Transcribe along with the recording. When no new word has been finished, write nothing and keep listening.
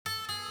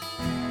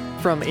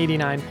From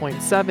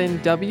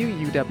 89.7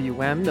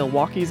 WUWM,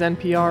 Milwaukee's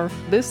NPR,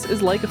 this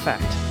is Lake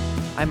Effect.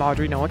 I'm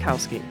Audrey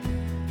Nowakowski.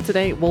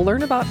 Today, we'll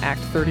learn about Act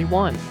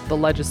 31, the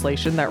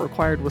legislation that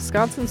required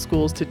Wisconsin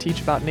schools to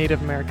teach about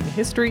Native American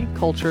history,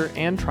 culture,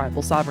 and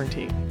tribal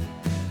sovereignty.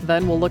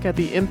 Then we'll look at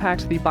the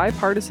impact the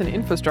Bipartisan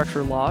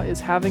Infrastructure Law is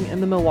having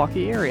in the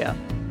Milwaukee area.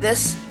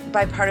 This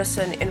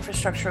bipartisan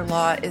infrastructure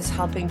law is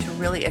helping to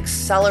really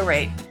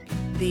accelerate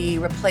the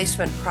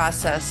replacement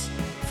process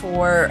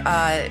for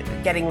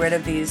getting rid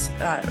of these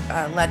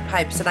lead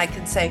pipes, and I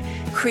can say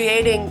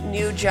creating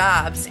new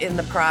jobs in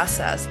the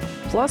process.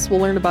 Plus, we'll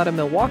learn about a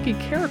Milwaukee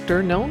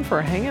character known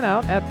for hanging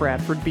out at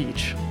Bradford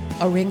Beach.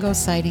 A Ringo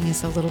sighting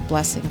is a little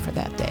blessing for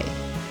that day.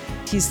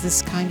 He's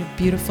this kind of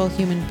beautiful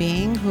human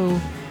being who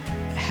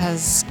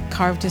has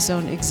carved his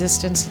own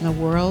existence in the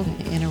world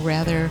in a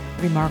rather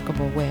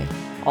remarkable way.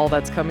 All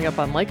that's coming up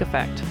on Lake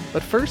Effect.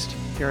 But first,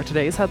 here are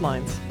today's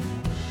headlines.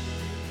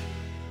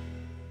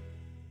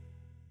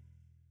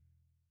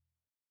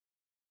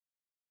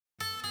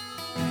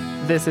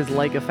 This is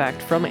Lake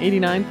Effect from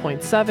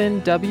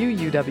 89.7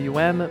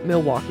 WUWM,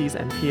 Milwaukee's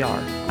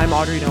NPR. I'm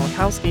Audrey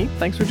Nowakowski.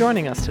 Thanks for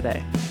joining us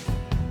today.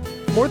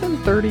 More than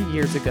 30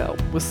 years ago,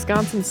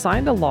 Wisconsin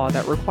signed a law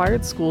that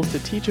required schools to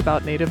teach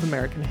about Native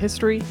American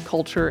history,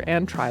 culture,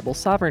 and tribal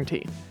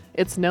sovereignty.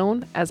 It's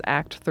known as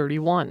Act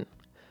 31.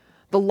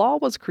 The law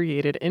was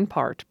created in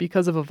part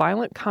because of a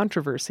violent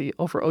controversy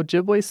over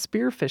Ojibwe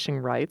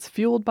spearfishing rights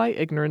fueled by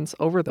ignorance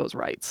over those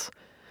rights.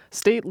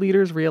 State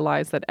leaders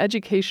realized that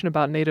education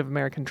about Native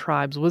American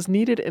tribes was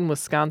needed in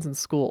Wisconsin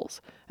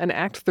schools, and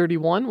Act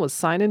 31 was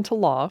signed into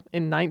law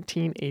in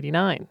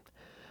 1989.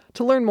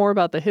 To learn more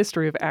about the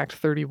history of Act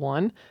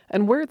 31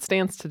 and where it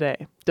stands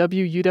today,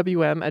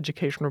 WUWM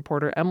education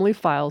reporter Emily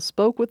Files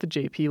spoke with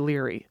J.P.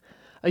 Leary,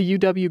 a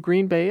UW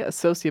Green Bay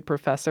associate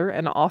professor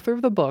and author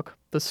of the book,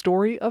 The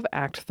Story of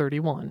Act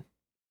 31.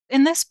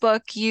 In this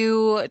book,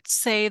 you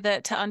say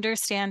that to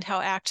understand how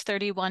Act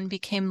 31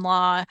 became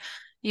law,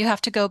 you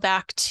have to go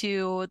back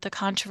to the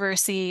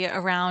controversy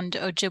around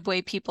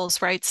Ojibwe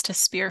people's rights to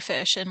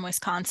spearfish in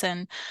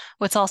Wisconsin,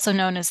 what's also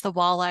known as the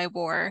Walleye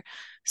War.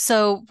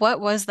 So what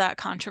was that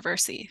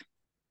controversy?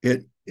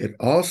 It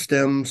all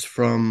stems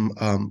from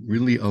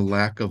really a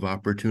lack of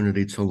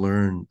opportunity to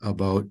learn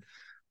about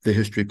the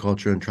history,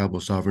 culture, and tribal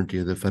sovereignty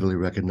of the federally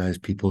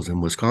recognized peoples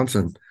in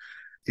Wisconsin.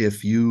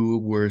 If you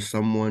were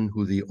someone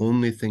who the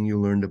only thing you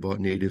learned about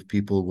Native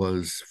people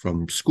was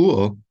from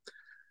school,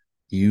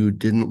 you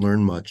didn't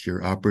learn much.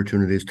 Your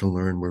opportunities to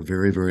learn were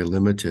very, very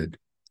limited.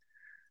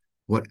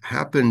 What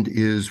happened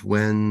is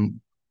when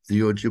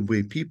the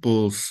Ojibwe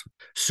peoples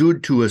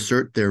sued to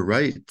assert their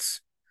rights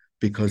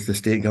because the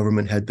state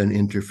government had been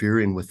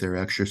interfering with their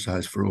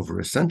exercise for over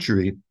a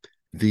century,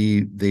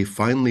 they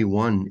finally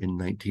won in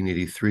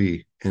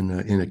 1983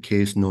 in a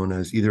case known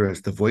as either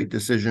as the Voigt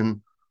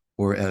decision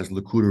or as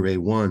Lecoutre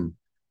 1.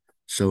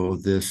 So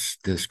this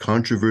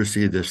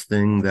controversy, this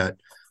thing that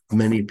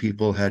many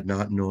people had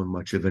not known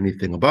much of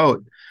anything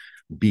about,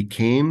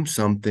 became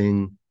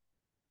something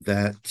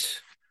that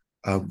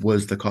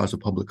was the cause of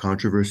public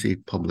controversy,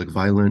 public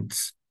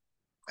violence,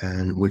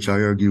 and which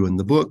I argue in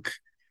the book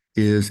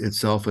is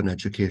itself an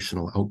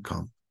educational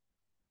outcome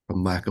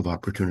from lack of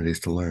opportunities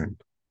to learn.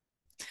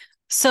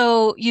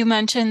 So you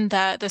mentioned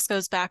that this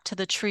goes back to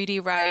the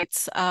treaty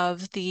rights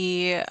of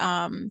the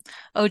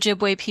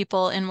Ojibwe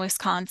people in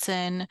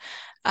Wisconsin.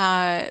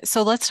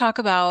 So let's talk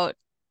about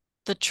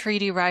the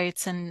treaty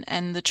rights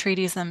and the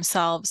treaties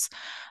themselves.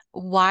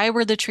 Why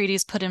were the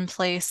treaties put in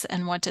place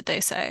and what did they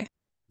say?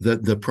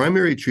 The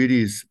primary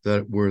treaties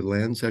that were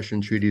land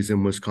cession treaties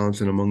in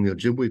Wisconsin among the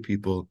Ojibwe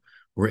people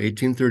were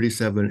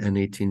 1837 and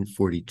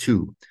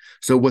 1842.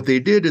 So what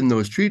they did in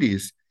those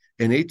treaties,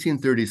 in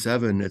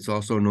 1837, it's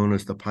also known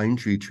as the Pine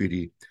Tree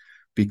Treaty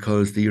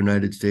because the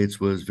United States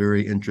was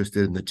very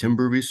interested in the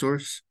timber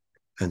resource.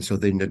 And so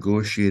they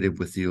negotiated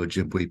with the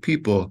Ojibwe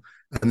people.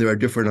 And there are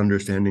different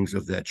understandings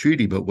of that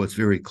treaty. But what's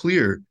very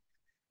clear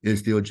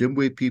is the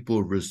Ojibwe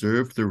people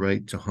reserved the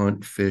right to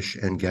hunt, fish,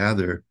 and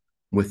gather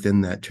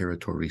within that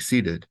territory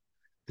ceded.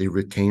 They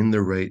retained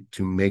the right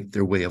to make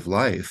their way of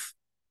life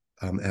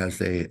as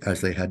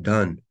they had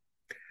done.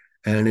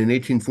 And in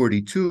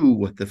 1842,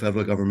 what the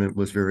federal government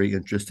was very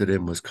interested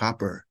in was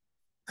copper.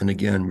 And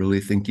again,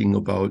 really thinking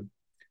about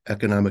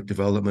economic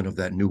development of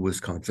that new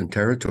Wisconsin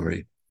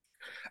territory.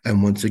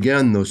 And once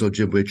again, those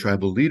Ojibwe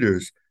tribal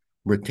leaders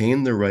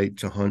retained the right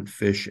to hunt,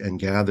 fish, and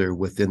gather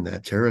within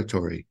that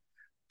territory.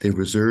 They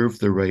reserved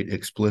the right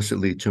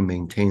explicitly to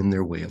maintain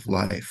their way of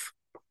life.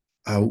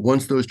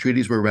 Once those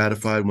treaties were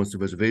ratified, once the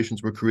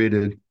reservations were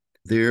created,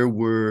 there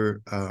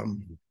were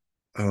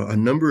a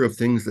number of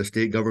things the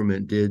state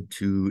government did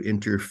to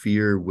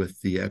interfere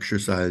with the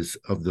exercise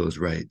of those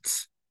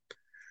rights.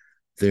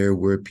 There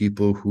were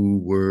people who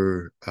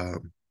were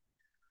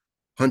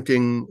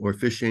hunting or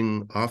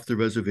fishing off the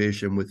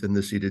reservation within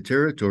the ceded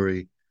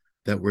territory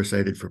that were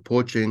cited for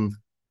poaching.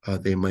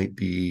 They might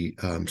be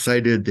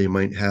cited, they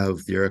might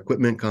have their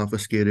equipment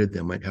confiscated,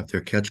 they might have their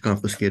catch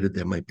confiscated,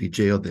 they might be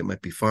jailed, they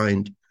might be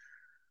fined.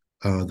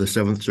 the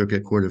Seventh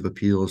Circuit Court of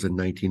Appeals in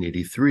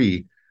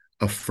 1983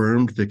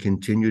 affirmed the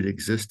continued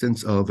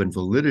existence of and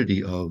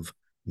validity of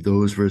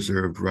those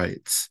reserved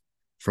rights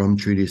from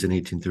treaties in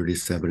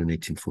 1837 and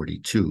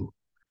 1842.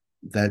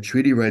 That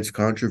treaty rights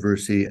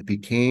controversy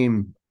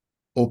became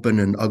open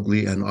and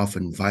ugly and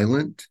often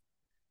violent,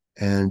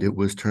 and it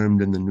was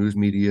termed in the news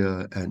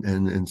media and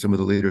in some of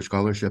the later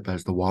scholarship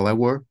as the Walleye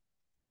War.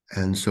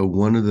 And so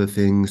one of the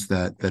things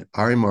that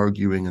I'm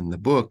arguing in the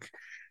book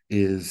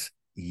is,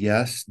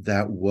 yes,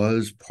 that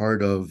was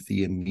part of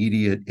the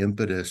immediate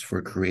impetus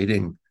for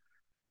creating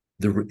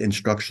the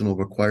instructional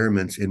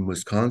requirements in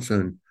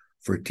Wisconsin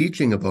for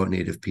teaching about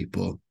Native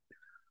people,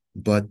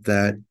 but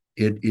that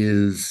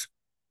it's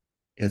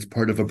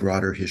part of a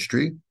broader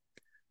history,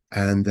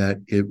 and that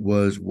it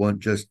was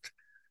just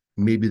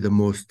maybe the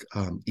most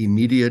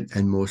immediate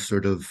and most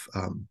sort of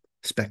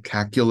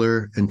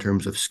spectacular in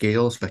terms of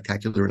scale,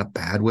 spectacular in a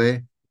bad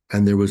way.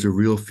 And there was a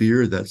real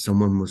fear that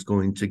someone was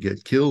going to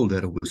get killed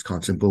at a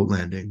Wisconsin boat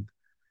landing.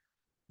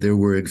 There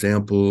were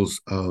examples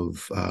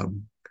of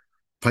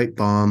pipe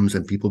bombs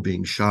and people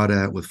being shot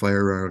at with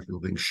firearms, people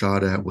being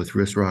shot at with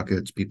wrist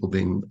rockets, people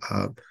being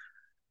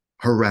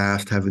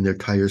harassed, having their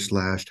tires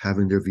slashed,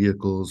 having their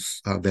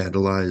vehicles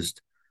vandalized,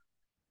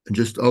 and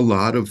just a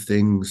lot of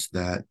things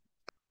that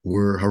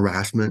were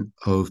harassment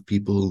of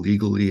people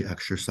legally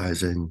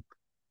exercising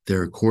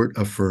their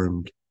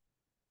court-affirmed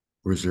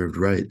reserved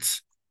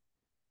rights.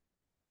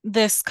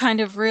 This kind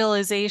of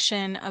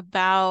realization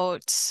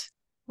about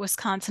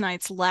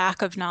Wisconsinites'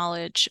 lack of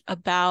knowledge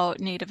about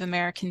Native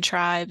American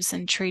tribes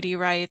and treaty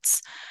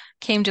rights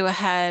came to a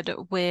head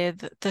with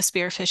the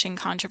spearfishing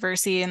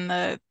controversy and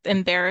the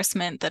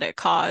embarrassment that it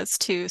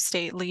caused to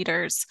state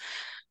leaders.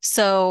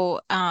 So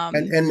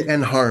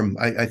and harm.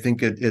 I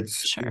think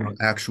it's sure.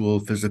 Actual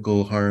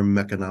physical harm,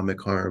 economic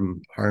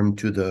harm, harm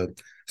to the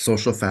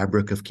social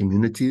fabric of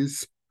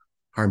communities,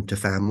 harm to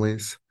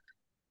families.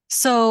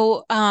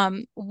 So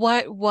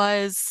what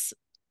was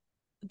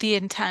the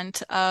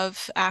intent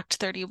of Act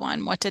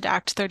 31? What did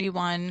Act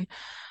 31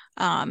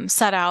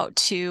 set out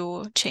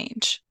to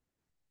change?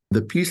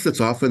 The piece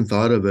that's often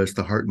thought of as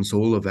the heart and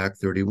soul of Act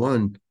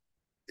 31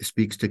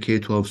 speaks to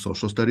K-12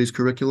 social studies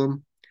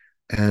curriculum,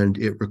 and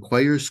it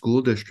requires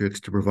school districts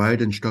to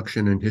provide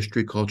instruction in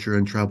history, culture,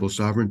 and tribal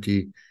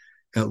sovereignty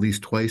at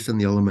least twice in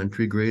the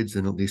elementary grades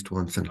and at least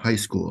once in high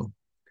school.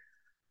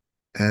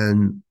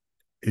 And,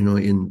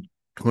 in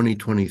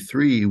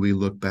 2023, we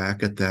look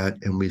back at that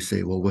and we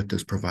say, well, what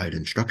does provide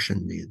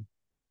instruction mean?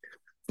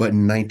 But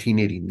in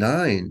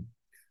 1989,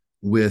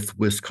 with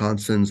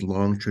Wisconsin's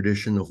long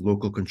tradition of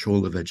local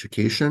control of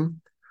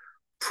education,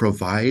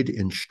 provide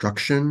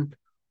instruction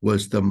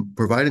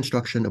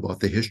about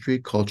the history,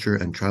 culture,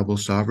 and tribal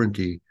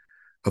sovereignty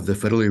of the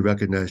federally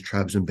recognized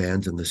tribes and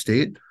bands in the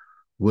state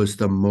was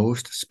the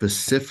most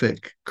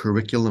specific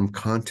curriculum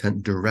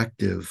content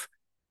directive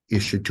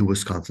issued to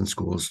Wisconsin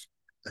schools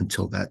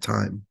until that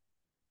time.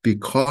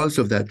 Because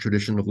of that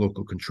tradition of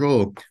local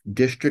control,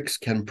 districts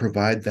can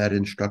provide that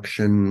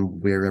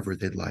instruction wherever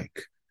they'd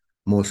like.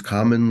 Most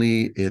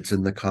commonly, it's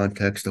in the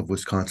context of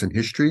Wisconsin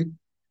history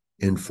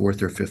in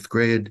 4th or 5th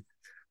grade.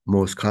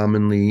 Most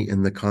commonly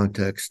in the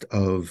context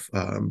of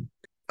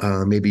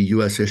maybe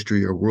U.S.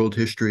 history or world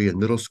history in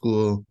middle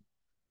school.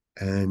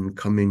 And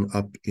coming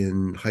up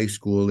in high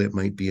school, it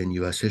might be in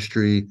U.S.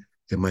 history.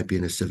 It might be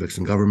in a civics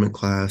and government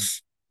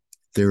class.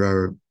 There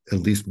are at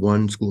least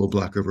one school,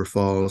 Black River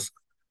Falls,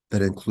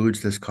 that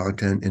includes this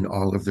content in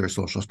all of their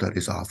social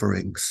studies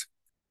offerings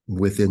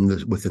within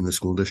the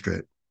school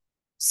district.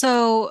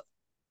 So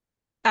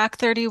Act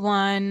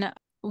 31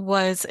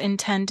 was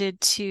intended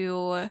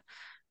to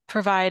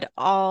provide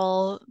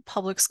all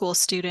public school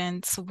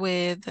students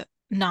with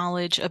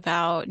knowledge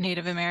about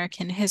Native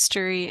American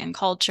history and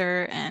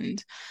culture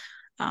and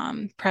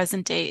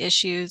present day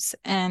issues.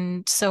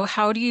 And so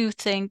how do you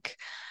think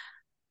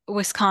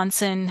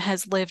Wisconsin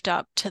has lived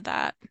up to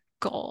that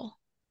goal?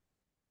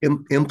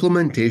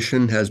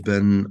 Implementation has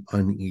been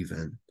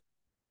uneven,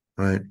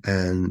 right?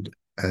 And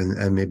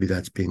maybe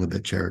that's being a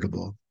bit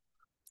charitable.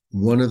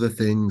 One of the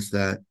things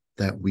that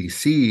we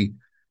see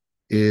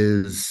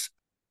is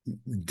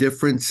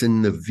difference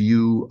in the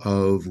view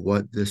of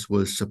what this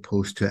was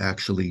supposed to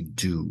actually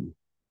do.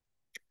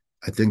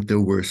 I think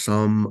there were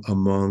some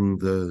among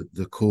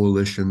the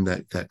coalition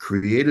that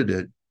created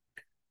it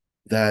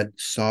that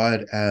saw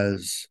it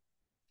as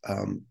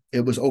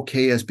it was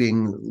okay as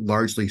being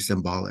largely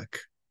symbolic.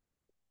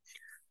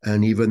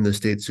 And even the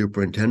state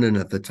superintendent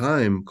at the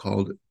time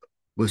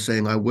was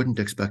saying, I wouldn't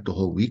expect a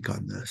whole week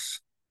on this.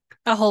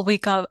 A whole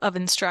week of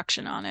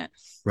instruction on it.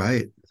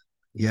 Right.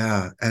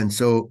 Yeah. And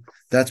so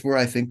that's where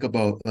I think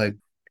about, like,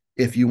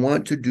 if you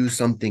want to do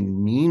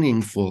something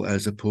meaningful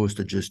as opposed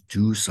to just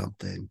do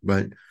something,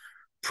 right?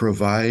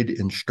 Provide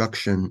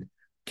instruction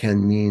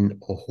can mean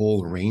a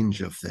whole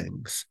range of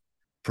things.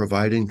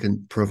 Provide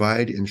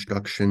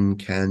instruction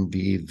can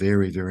be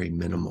very, very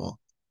minimal.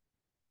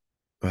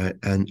 Right.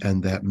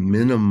 And that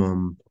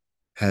minimum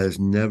has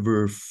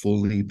never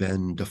fully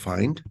been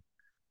defined.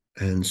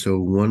 And so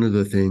one of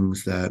the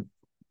things that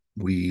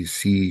we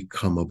see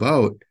come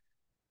about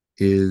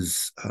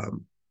is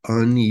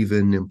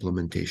uneven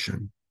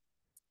implementation.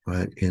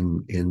 Right?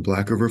 In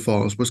Black River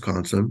Falls,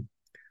 Wisconsin,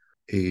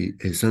 a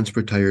since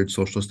retired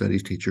social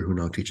studies teacher who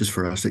now teaches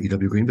for us at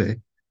UW Green Bay,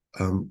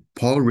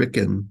 Paul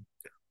Ricken,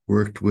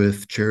 worked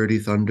with Charity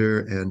Thunder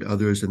and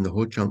others in the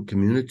Ho-Chunk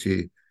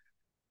community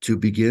to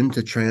begin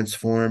to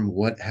transform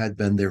what had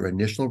been their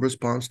initial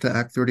response to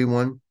Act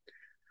 31.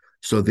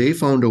 So they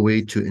found a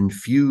way to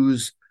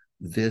infuse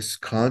this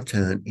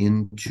content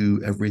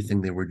into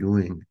everything they were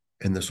doing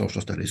in the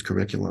social studies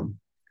curriculum.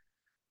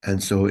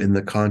 And so in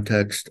the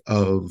context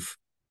of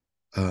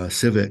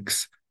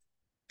civics,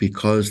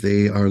 because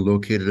they are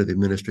located at the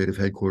administrative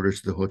headquarters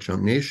of the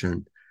Ho-Chunk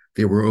Nation,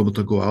 they were able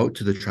to go out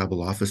to the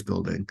tribal office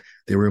building.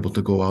 They were able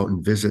to go out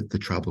and visit the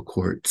tribal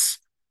courts,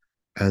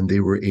 and they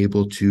were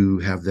able to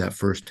have that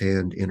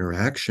firsthand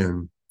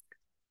interaction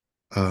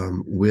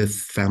with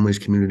families,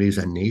 communities,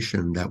 and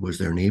nation that was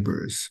their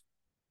neighbors.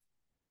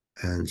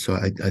 And so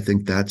I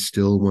think that's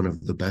still one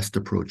of the best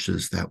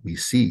approaches that we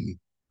see.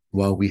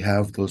 While we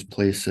have those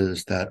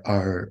places that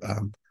are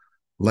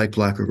like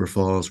Black River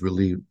Falls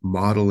really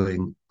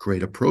modeling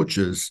great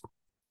approaches,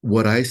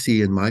 what I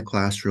see in my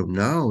classroom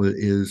now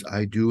is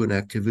I do an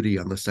activity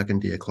on the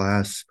second day of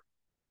class.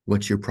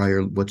 What's your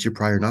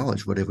prior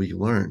knowledge? What have you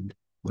learned?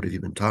 What have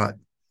you been taught?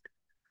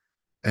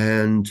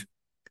 And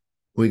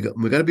we got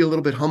to be a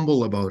little bit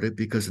humble about it,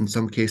 because in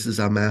some cases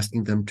I'm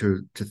asking them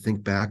to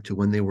think back to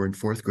when they were in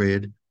fourth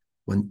grade,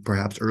 when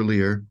perhaps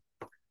earlier.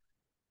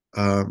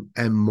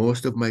 And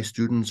most of my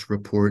students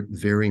report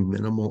very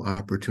minimal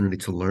opportunity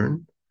to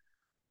learn.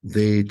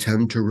 They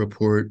tend to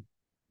report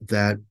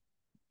that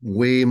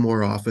way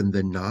more often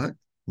than not,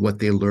 what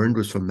they learned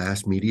was from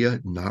mass media,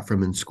 not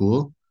from in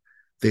school.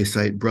 They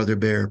cite Brother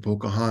Bear,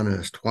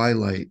 Pocahontas,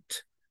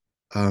 Twilight,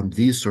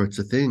 these sorts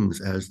of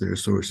things as their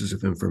sources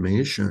of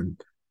information,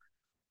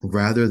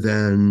 rather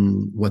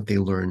than what they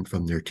learned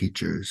from their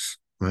teachers,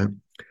 right?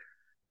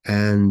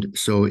 And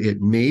so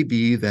it may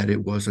be that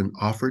it wasn't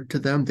offered to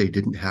them. They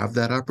didn't have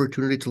that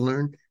opportunity to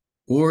learn.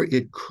 Or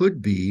it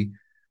could be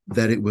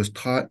that it was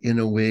taught in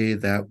a way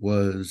that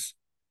was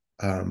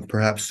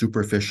perhaps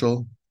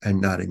superficial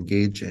and not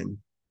engaging.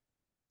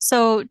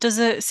 So does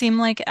it seem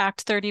like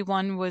Act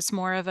 31 was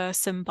more of a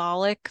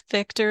symbolic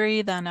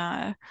victory than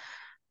a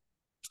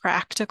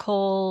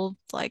practical,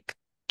 like,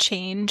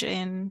 change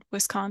in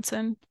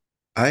Wisconsin?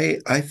 I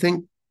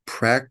think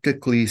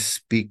practically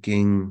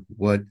speaking,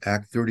 what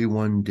Act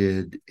 31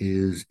 did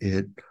is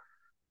it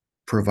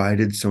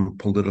provided some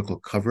political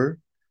cover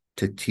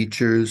to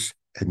teachers,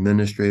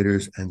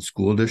 administrators, and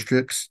school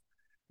districts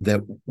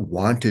that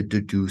wanted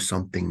to do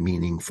something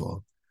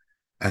meaningful,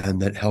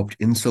 and that helped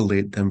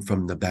insulate them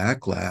from the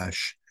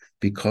backlash,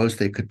 because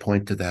they could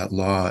point to that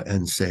law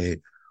and say,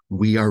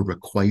 we are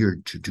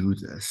required to do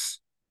this.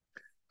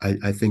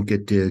 I think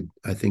it did.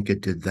 I think it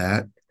did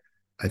that.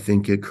 I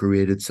think it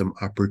created some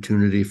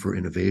opportunity for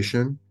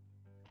innovation.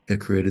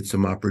 It created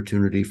some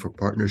opportunity for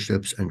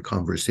partnerships and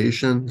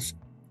conversations.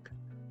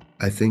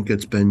 I think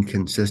it's been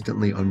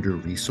consistently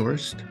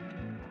under-resourced,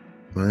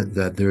 right?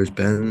 That there's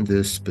been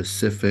this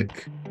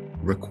specific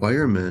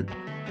requirement,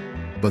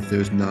 but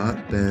there's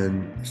not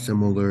been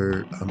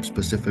similar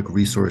specific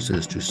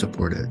resources to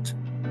support it.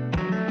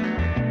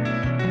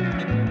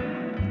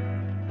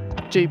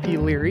 J.P.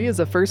 Leary is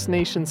a First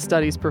Nations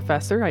Studies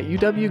professor at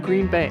UW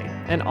Green Bay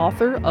and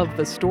author of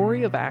The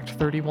Story of Act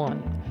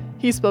 31.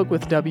 He spoke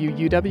with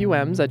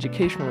WUWM's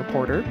education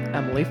reporter,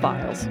 Emily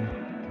Files.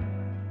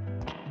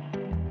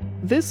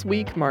 This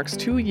week marks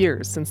 2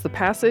 years since the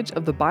passage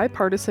of the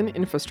Bipartisan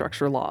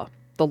Infrastructure Law.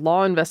 The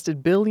law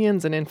invested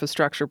billions in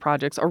infrastructure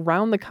projects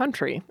around the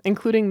country,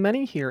 including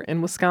many here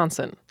in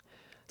Wisconsin.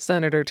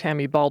 Senator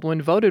Tammy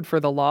Baldwin voted for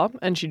the law,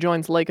 and she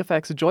joins Lake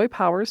Effect's Joy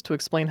Powers to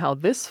explain how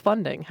this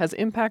funding has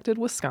impacted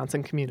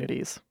Wisconsin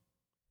communities.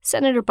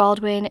 Senator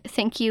Baldwin,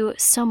 thank you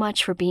so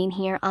much for being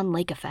here on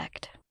Lake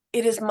Effect.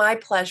 It is my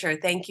pleasure.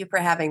 Thank you for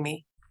having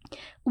me.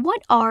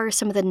 What are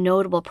some of the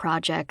notable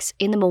projects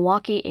in the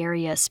Milwaukee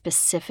area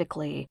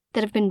specifically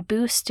that have been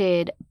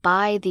boosted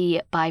by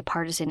the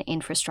Bipartisan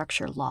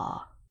Infrastructure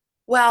Law?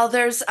 Well,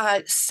 there's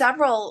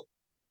several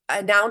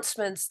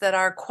announcements that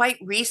are quite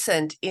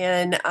recent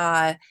in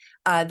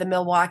the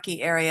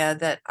Milwaukee area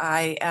that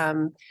I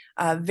am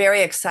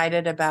very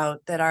excited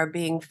about, that are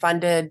being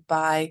funded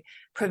by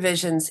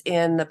provisions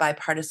in the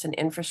Bipartisan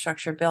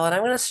Infrastructure Bill. And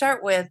I'm going to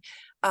start with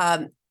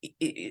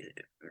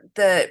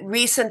the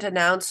recent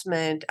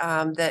announcement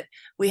that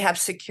we have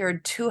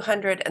secured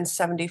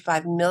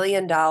 $275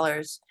 million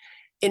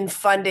in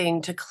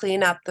funding to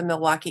clean up the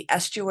Milwaukee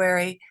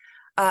estuary,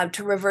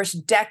 to reverse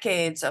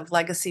decades of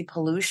legacy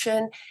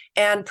pollution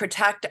and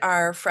protect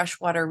our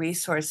freshwater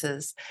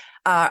resources,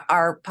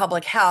 our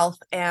public health,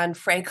 and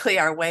frankly,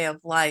 our way of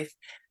life.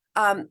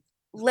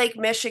 Lake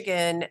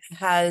Michigan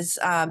has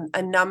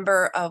a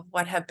number of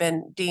what have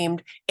been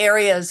deemed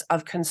areas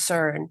of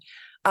concern.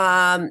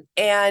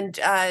 And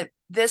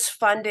this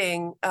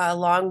funding,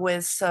 along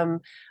with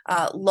some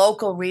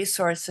local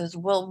resources,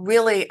 will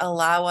really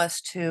allow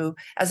us to,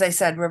 as I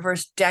said,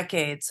 reverse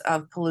decades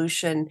of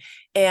pollution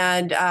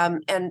and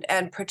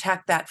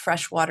protect that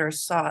freshwater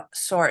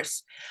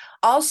source.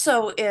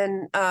 Also,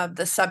 in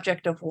the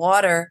subject of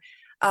water,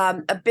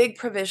 a big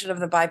provision of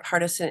the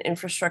Bipartisan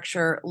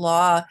Infrastructure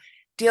Law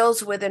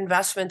deals with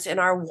investments in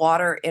our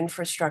water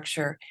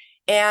infrastructure.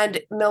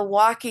 And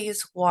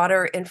Milwaukee's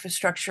water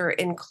infrastructure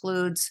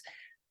includes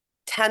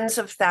tens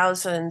of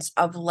thousands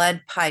of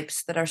lead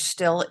pipes that are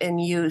still in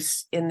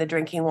use in the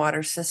drinking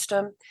water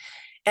system.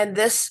 And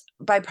this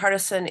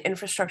bipartisan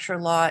infrastructure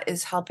law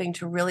is helping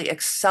to really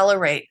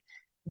accelerate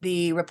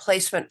the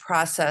replacement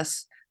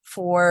process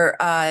for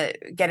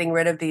getting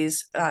rid of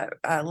these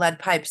lead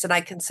pipes. And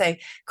I can say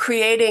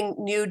creating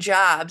new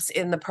jobs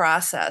in the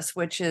process,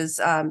 which is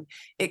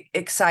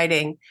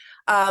exciting.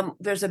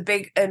 There's a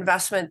big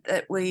investment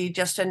that we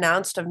just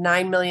announced of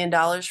 $9 million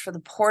for the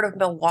Port of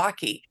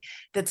Milwaukee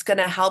that's going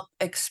to help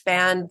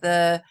expand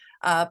the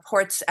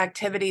port's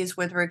activities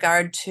with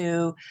regard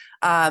to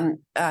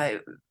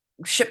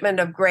shipment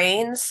of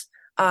grains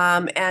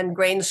and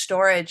grain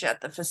storage at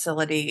the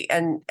facility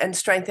and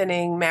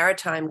strengthening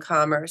maritime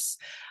commerce.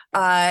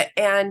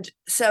 And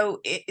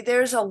so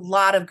there's a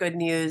lot of good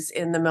news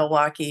in the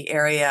Milwaukee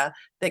area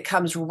that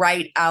comes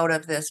right out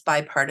of this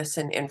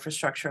bipartisan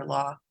infrastructure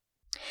law.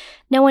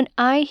 Now, when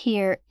I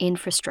hear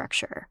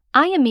infrastructure,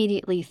 I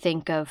immediately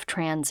think of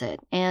transit.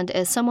 And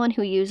as someone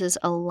who uses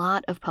a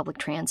lot of public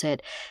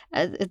transit,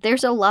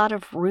 there's a lot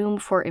of room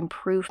for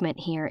improvement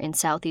here in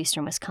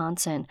southeastern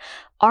Wisconsin.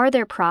 Are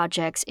there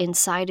projects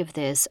inside of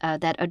this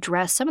that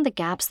address some of the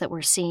gaps that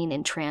we're seeing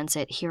in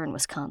transit here in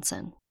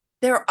Wisconsin?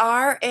 There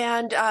are,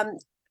 and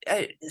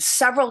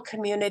several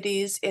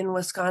communities in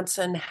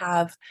Wisconsin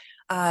have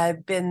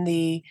been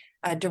the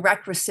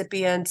direct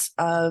recipients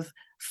of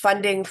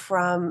funding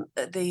from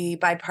the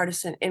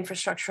bipartisan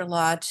infrastructure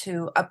law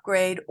to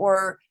upgrade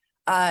or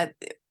not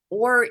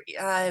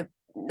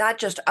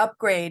just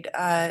upgrade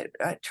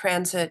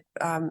transit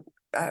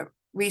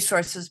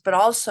resources, but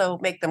also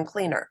make them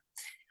cleaner.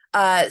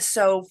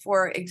 So,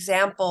 for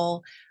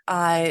example,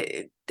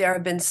 there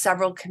have been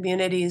several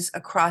communities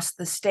across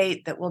the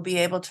state that will be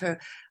able to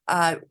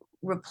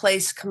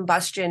replace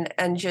combustion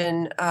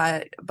engine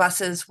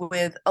buses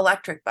with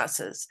electric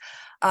buses.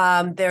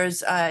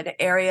 There's an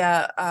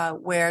area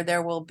where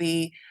there will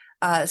be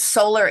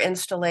solar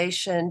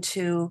installation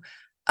to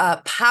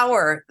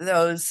power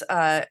those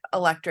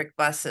electric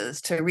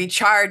buses, to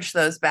recharge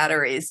those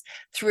batteries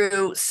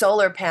through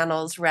solar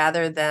panels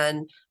rather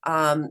than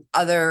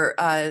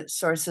other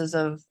sources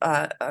of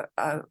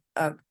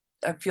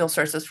fuel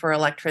sources for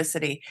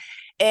electricity.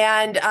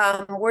 And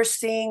we're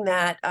seeing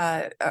that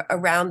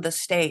around the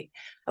state.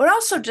 I would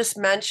also just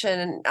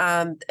mention,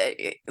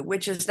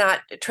 which is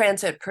not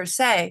transit per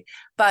se,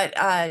 but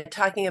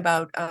talking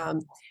about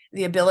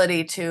the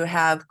ability to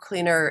have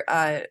cleaner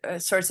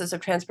sources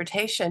of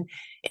transportation,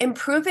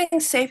 improving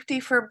safety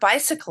for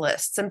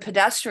bicyclists and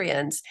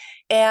pedestrians,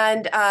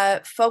 and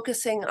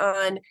focusing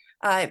on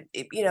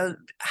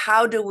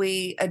how do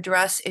we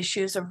address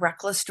issues of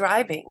reckless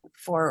driving,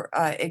 for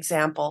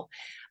example.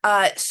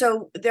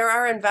 So there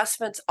are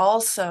investments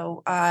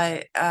also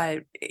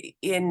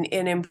in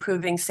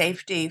improving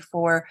safety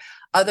for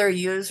other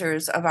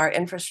users of our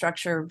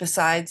infrastructure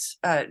besides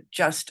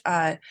just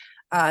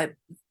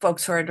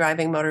folks who are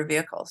driving motor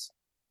vehicles.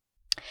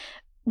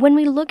 When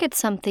we look at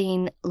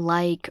something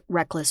like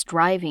reckless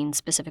driving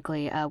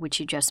specifically, which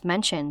you just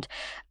mentioned,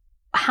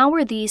 how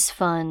are these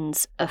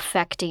funds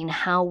affecting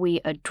how we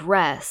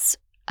address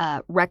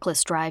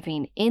reckless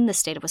driving in the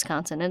state of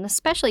Wisconsin, and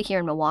especially here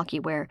in Milwaukee,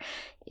 where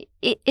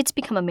it's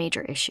become a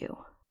major issue?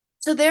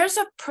 So there's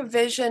a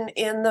provision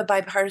in the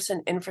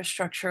bipartisan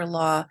infrastructure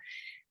law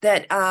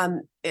that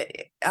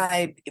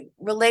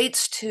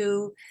relates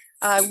to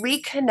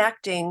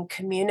reconnecting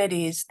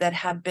communities that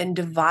have been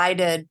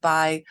divided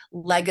by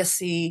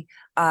legacy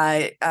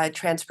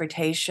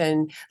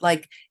transportation.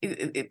 Like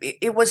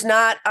it was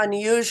not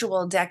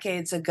unusual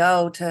decades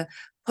ago to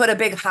put a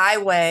big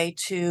highway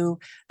to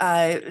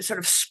sort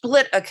of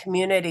split a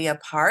community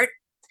apart.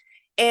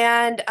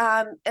 And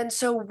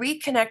so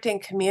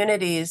reconnecting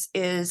communities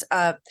is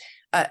a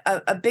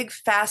big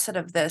facet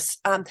of this.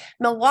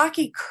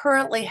 Milwaukee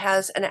currently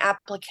has an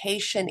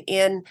application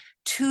in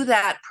to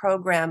that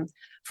program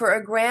for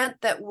a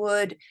grant that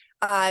would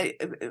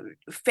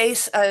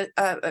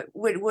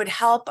would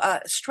help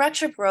a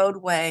stretch of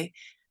roadway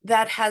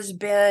that has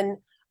been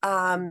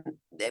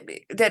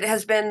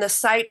the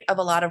site of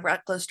a lot of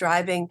reckless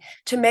driving,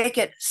 to make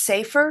it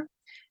safer,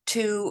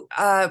 to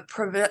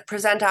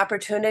present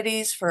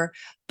opportunities for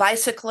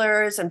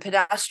bicyclers and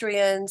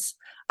pedestrians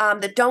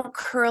that don't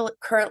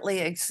currently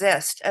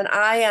exist. And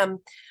I am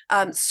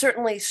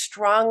certainly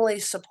strongly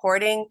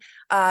supporting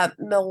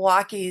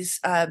Milwaukee's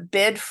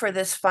bid for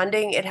this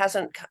funding. It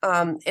hasn't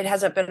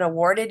been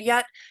awarded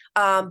yet,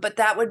 but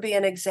that would be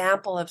an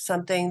example of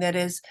something that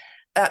is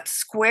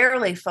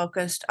squarely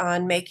focused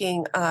on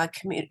making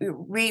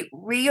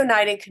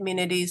reuniting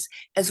communities,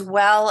 as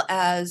well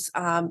as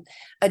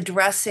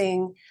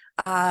addressing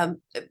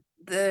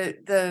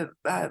the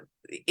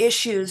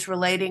issues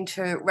relating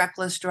to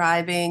reckless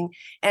driving,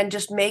 and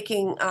just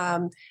making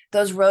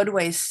those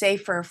roadways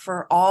safer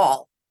for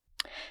all.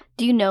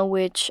 Do you know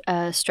which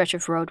stretch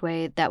of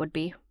roadway that would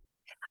be?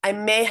 I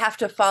may have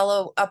to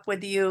follow up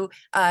with you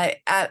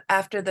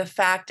after the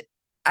fact.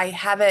 I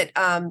have it.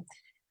 I'm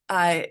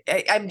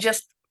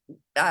just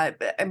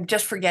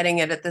forgetting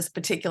it at this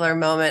particular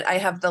moment. I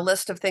have the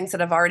list of things that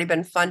have already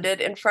been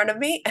funded in front of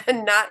me,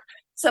 and not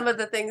some of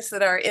the things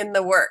that are in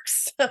the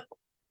works.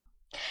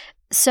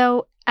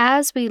 So,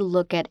 as we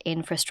look at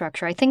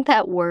infrastructure, I think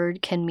that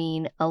word can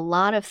mean a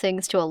lot of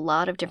things to a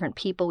lot of different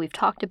people. We've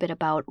talked a bit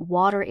about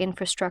water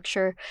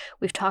infrastructure,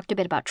 we've talked a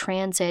bit about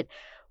transit.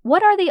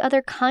 What are the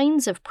other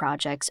kinds of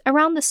projects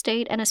around the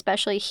state, and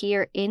especially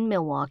here in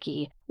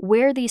Milwaukee,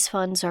 where these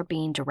funds are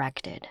being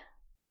directed?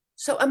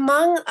 So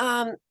among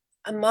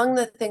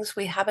the things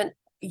we haven't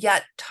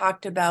yet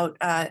talked about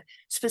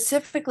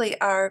specifically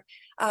are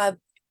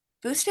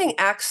boosting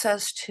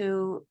access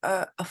to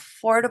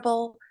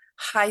affordable,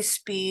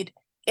 high-speed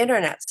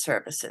internet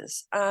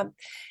services.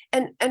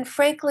 And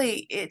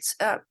frankly, it's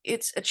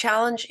a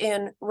challenge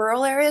in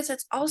rural areas.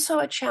 It's also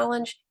a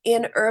challenge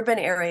in urban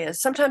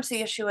areas. Sometimes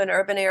the issue in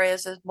urban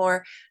areas is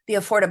more the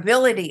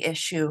affordability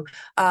issue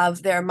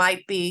of there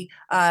might be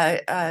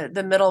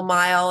the middle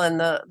mile and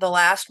the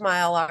last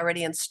mile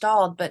already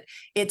installed, but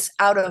it's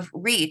out of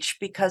reach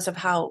because of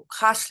how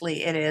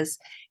costly it is.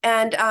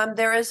 And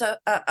there is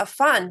a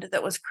fund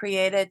that was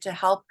created to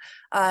help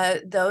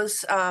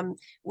those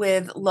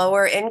with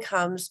lower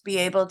incomes be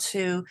able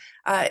to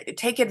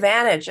take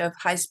advantage of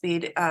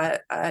high-speed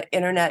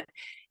internet.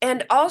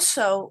 And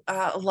also,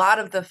 a lot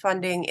of the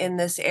funding in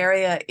this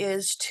area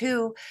is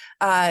to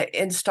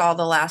install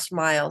the last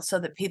mile, so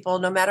that people,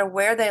 no matter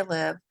where they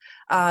live,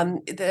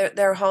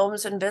 their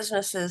homes and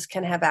businesses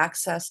can have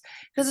access.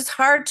 Because it's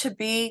hard to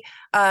be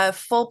a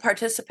full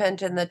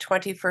participant in the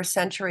 21st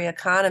century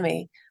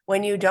economy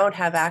when you don't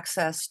have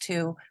access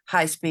to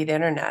high-speed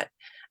internet.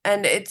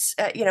 And it's,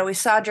 we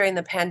saw during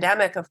the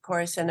pandemic, of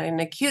course, in an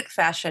acute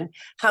fashion,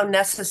 how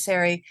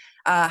necessary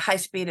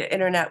high-speed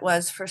internet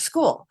was for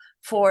school,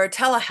 for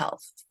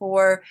telehealth,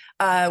 for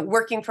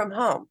working from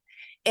home.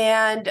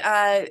 And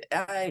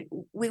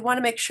we want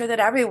to make sure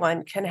that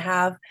everyone can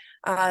have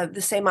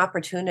the same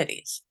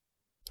opportunities.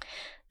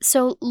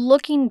 So,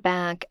 looking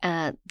back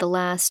at the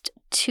last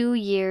 2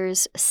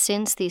 years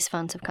since these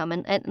funds have come,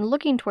 and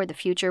looking toward the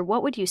future,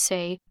 what would you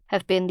say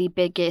have been the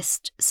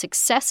biggest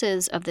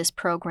successes of this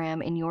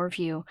program in your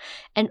view?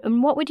 And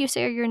what would you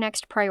say are your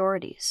next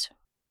priorities?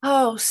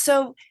 Oh,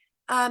 so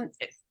I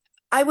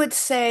would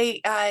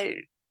say,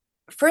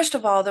 first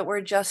of all, that we're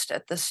just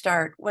at the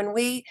start. When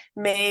we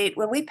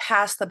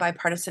passed the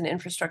Bipartisan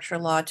Infrastructure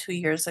Law 2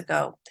 years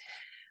ago,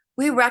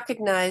 we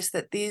recognized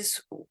that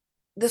this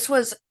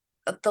was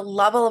the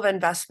level of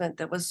investment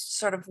that was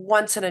sort of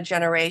once in a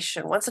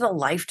generation, once in a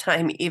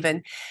lifetime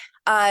even.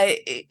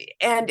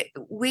 And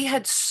we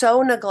had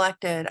so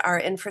neglected our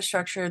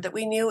infrastructure that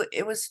we knew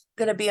it was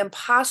going to be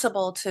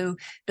impossible to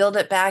build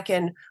it back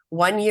in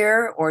 1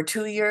 year or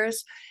 2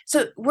 years.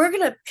 So we're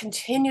going to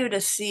continue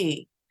to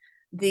see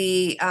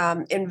the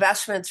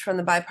investments from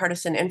the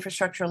Bipartisan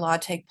Infrastructure Law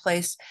take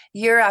place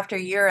year after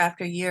year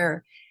after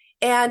year.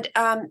 And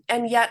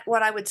yet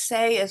what I would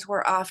say is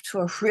we're off to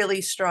a really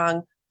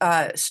strong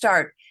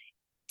start.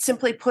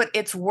 Simply put,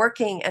 it's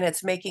working, and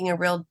it's making a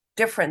real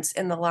difference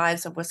in the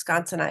lives of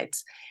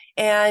Wisconsinites.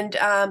 And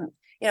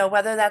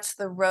whether that's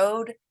the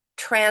road,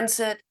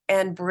 transit,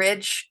 and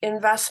bridge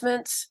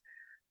investments,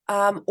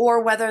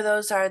 or whether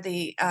those are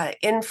the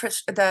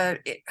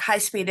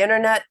high-speed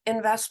internet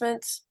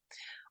investments,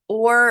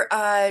 or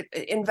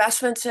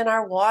investments in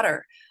our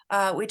water.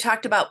 We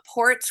talked about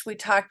ports, we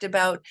talked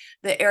about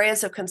the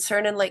areas of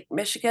concern in Lake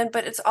Michigan,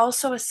 but it's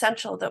also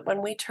essential that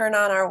when we turn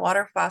on our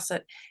water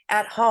faucet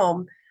at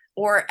home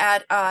or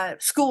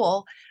at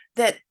school,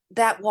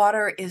 that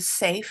water is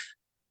safe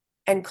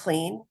and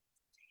clean.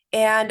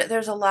 And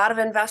there's a lot of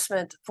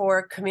investment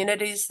for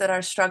communities that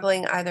are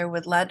struggling either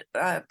with lead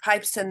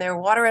pipes in their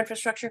water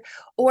infrastructure,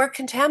 or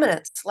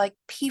contaminants like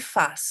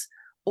PFAS,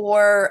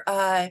 or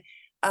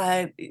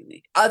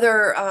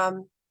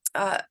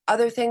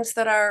other things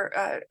that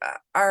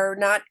are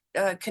not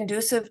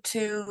conducive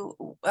to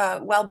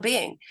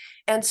well-being.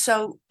 And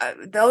so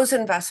those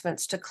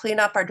investments to clean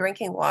up our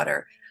drinking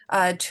water,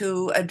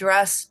 to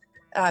address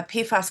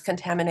PFAS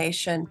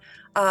contamination,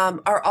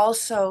 are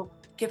also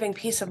giving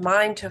peace of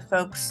mind to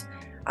folks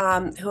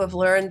who have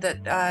learned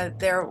that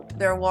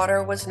their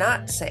water was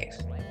not safe.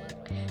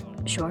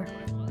 Sure.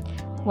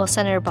 Well,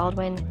 Senator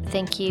Baldwin,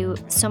 thank you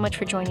so much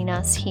for joining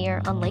us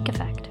here on Lake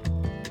Effect.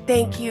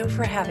 Thank you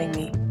for having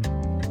me.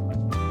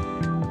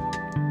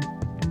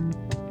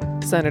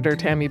 Senator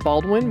Tammy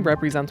Baldwin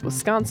represents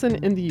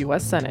Wisconsin in the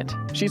U.S. Senate.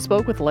 She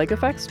spoke with Lake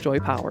Effect's Joy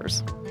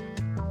Powers.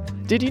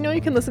 Did you know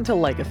you can listen to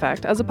Lake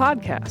Effect as a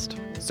podcast?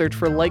 Search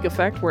for Lake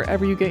Effect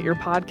wherever you get your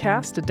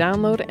podcasts to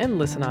download and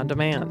listen on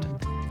demand.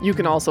 You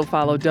can also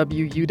follow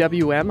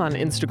WUWM on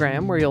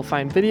Instagram, where you'll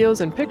find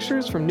videos and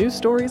pictures from news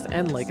stories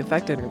and Lake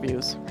Effect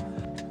interviews.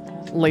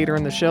 Later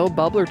in the show,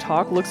 Bubbler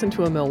Talk looks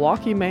into a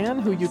Milwaukee man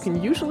who you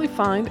can usually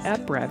find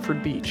at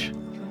Bradford Beach.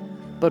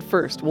 But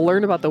first, we'll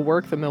learn about the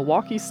work the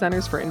Milwaukee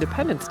Centers for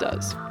Independence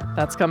does.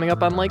 That's coming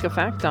up on Lake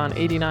Effect on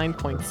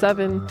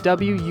 89.7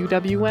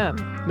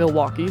 WUWM,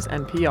 Milwaukee's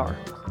NPR.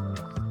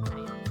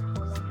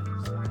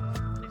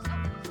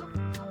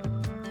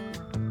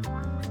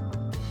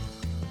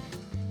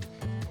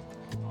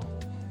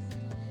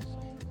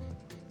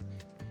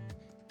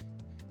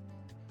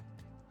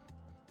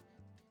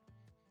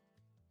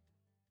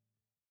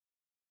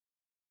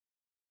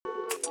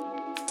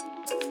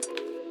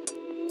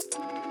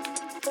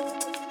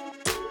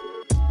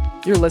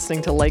 You're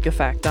listening to Lake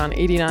Effect on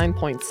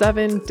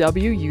 89.7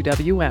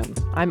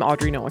 WUWM. I'm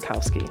Audrey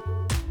Nowakowski.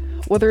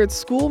 Whether it's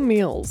school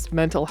meals,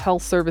 mental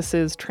health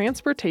services,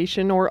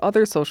 transportation, or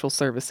other social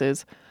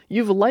services,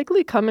 you've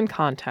likely come in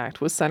contact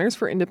with Centers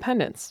for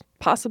Independence,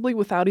 possibly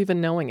without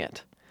even knowing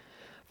it.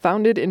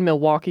 Founded in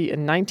Milwaukee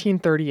in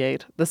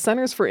 1938, the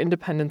Centers for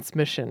Independence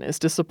mission is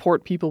to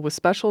support people with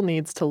special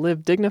needs to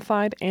live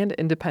dignified and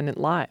independent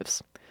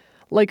lives.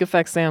 Lake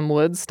Effect Sam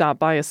Woods stopped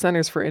by a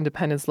Centers for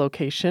Independence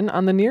location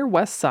on the near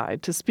west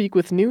side to speak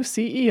with new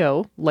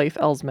CEO Leif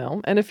Elsmo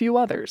and a few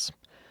others.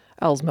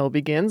 Elsmo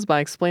begins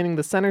by explaining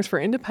the Centers for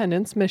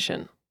Independence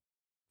mission.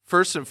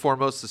 First and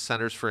foremost, the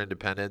Centers for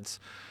Independence,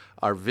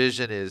 our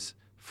vision is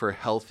for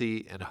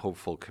healthy and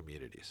hopeful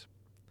communities.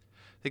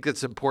 I think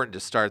it's important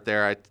to start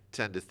there. I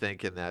tend to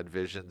think in that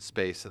vision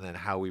space and then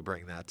how we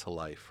bring that to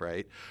life,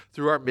 right?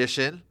 Through our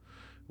mission,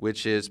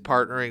 which is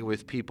partnering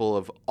with people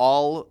of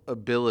all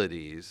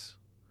abilities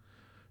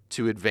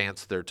to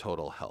advance their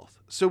total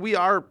health. So we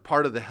are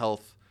part of the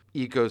health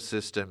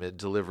ecosystem and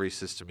delivery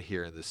system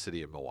here in the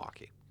city of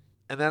Milwaukee.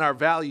 And then our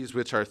values,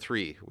 which are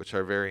three, which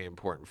are very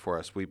important for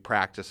us. We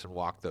practice and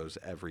walk those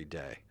every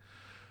day,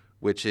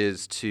 which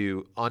is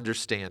to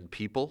understand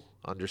people,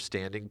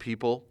 understanding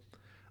people,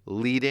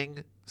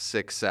 leading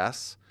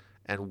success,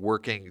 and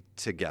working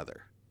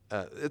together.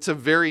 It's a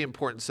very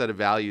important set of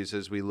values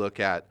as we look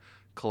at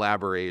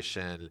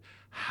collaboration,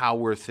 how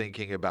we're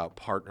thinking about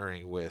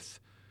partnering with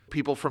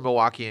people from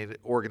Milwaukee and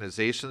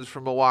organizations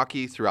from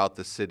Milwaukee throughout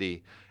the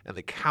city and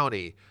the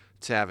county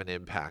to have an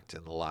impact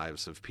in the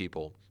lives of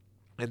people.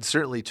 And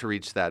certainly to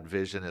reach that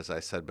vision, as I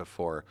said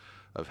before,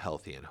 of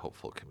healthy and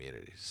hopeful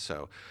communities.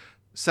 So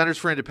Centers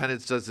for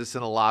Independence does this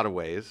in a lot of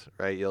ways,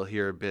 right? You'll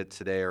hear a bit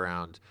today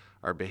around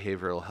our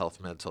behavioral health,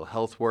 mental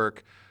health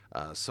work,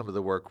 some of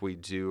the work we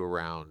do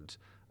around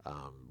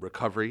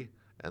recovery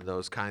and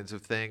those kinds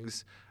of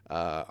things.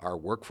 Our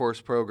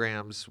workforce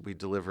programs, we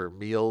deliver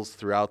meals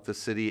throughout the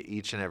city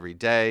each and every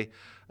day.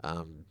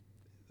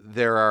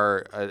 There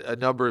are a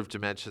number of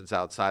dimensions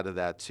outside of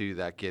that, too,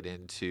 that get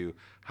into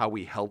how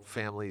we help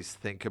families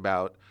think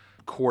about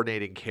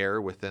coordinating care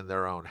within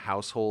their own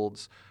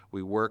households.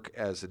 We work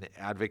as an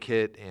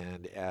advocate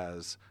and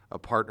as a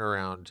partner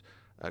around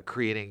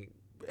creating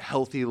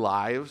healthy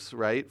lives,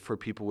 right, for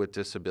people with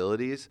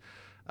disabilities,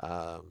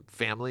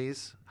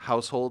 families,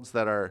 households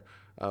that are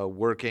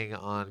working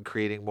on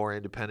creating more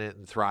independent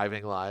and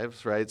thriving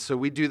lives, right? So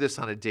we do this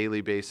on a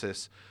daily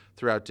basis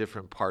throughout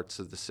different parts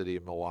of the city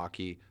of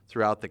Milwaukee,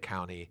 throughout the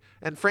county,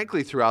 and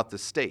frankly, throughout the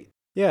state.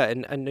 Yeah,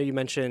 and I know you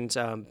mentioned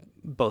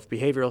both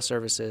behavioral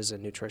services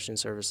and nutrition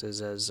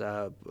services as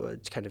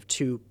kind of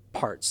two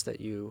parts that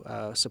you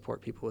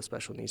support people with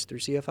special needs through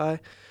CFI.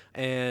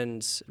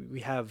 And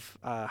we have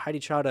Heidi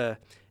Chada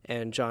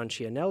and John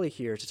Cianelli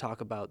here to talk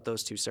about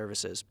those two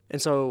services.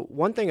 And so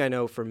one thing I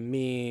know for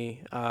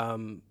me,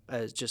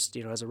 as just,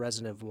 as a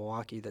resident of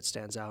Milwaukee, that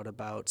stands out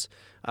about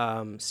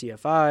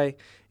CFI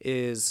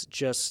is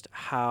just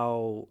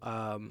how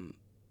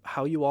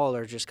you all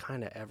are just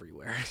kind of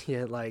everywhere.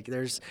 Yeah, like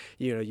there's,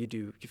 you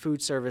do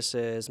food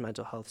services,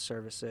 mental health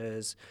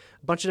services,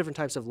 a bunch of different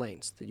types of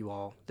lanes that you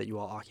all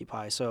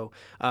occupy. So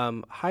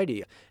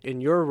Heidi,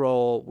 in your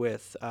role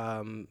with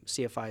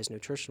CFI's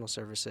nutritional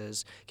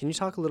services, can you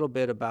talk a little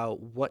bit about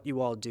what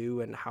you all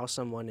do and how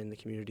someone in the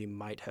community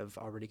might have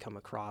already come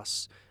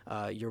across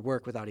your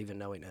work without even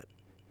knowing it?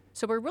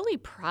 So we're really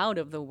proud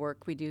of the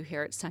work we do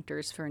here at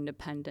Centers for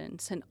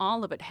Independence, and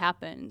all of it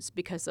happens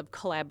because of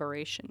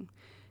collaboration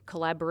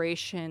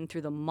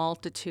through the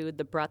multitude,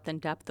 the breadth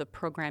and depth of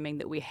programming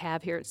that we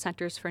have here at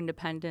Centers for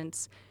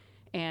Independence,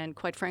 and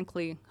quite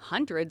frankly,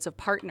 hundreds of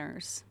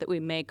partners that we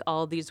make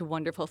all these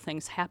wonderful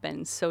things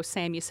happen. So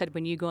Sam, you said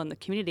when you go in the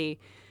community,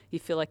 you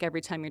feel like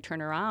every time you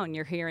turn around,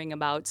 you're hearing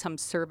about some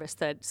service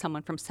that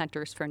someone from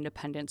Centers for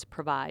Independence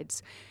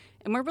provides.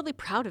 And we're really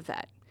proud of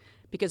that,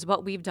 because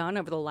what we've done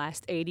over the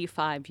last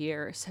 85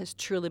 years has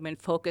truly been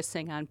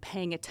focusing on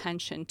paying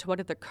attention to what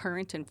are the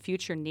current and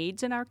future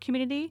needs in our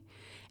community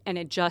and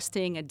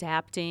adjusting,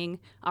 adapting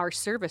our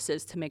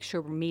services to make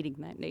sure we're meeting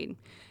that need.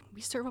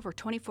 We serve over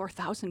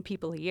 24,000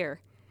 people a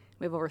year.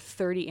 We have over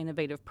 30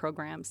 innovative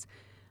programs.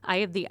 I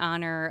have the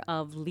honor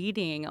of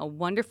leading a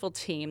wonderful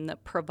team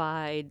that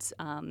provides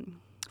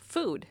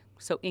food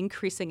So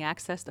increasing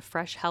access to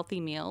fresh, healthy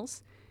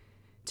meals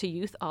to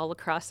youth all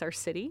across our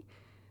city.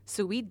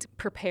 So we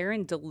prepare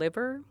and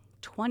deliver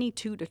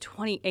 22 to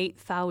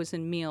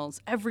 28,000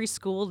 meals every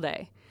school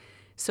day.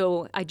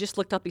 So I just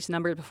looked up these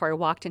numbers before I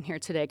walked in here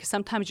today, because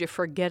sometimes you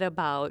forget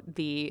about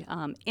the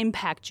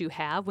impact you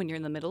have when you're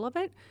in the middle of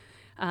it.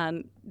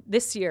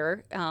 This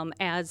year,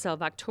 as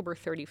of October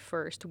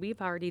 31st,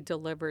 we've already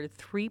delivered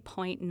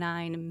 3.9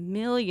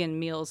 million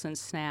meals and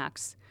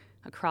snacks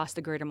across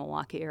the greater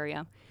Milwaukee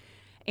area.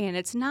 And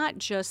it's not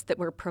just that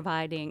we're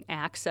providing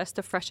access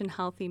to fresh and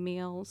healthy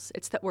meals,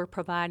 it's that we're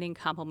providing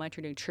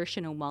complementary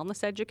nutrition and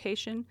wellness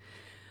education.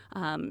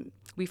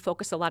 We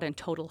focus a lot on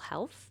total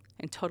health.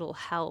 And total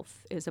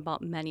health is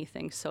about many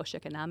things: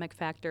 socioeconomic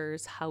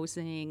factors,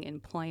 housing,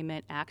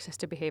 employment, access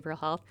to behavioral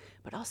health,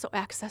 but also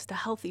access to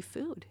healthy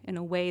food in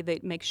a way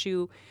that makes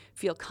you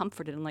feel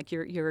comforted and like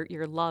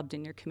you're loved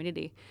in your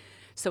community.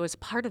 So as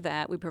part of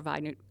that, we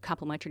provide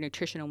complementary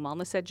nutrition and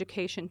wellness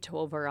education to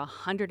over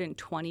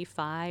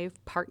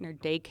 125 partner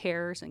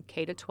daycares and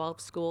K-12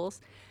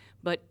 schools.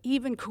 But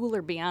even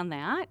cooler beyond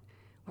that,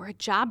 we're a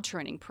job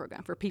training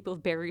program for people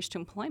with barriers to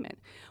employment.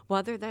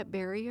 Whether that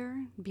barrier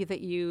be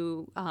that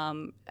you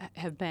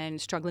have been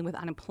struggling with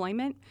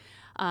unemployment,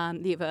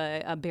 you have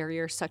a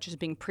barrier such as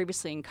being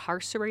previously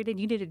incarcerated,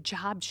 you need a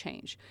job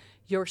change.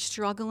 You're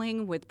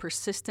struggling with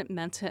persistent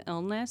mental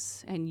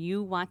illness and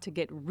you want to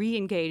get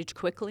re-engaged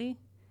quickly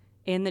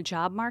in the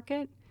job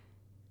market,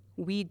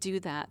 we do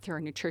that through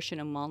our nutrition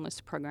and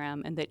wellness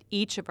program, and that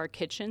each of our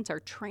kitchens are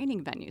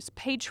training venues,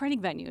 paid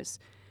training venues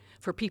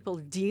for people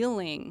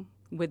dealing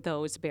with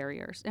those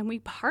barriers. And we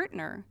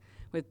partner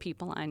with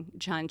people on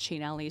John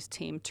Cianelli's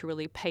team to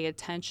really pay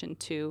attention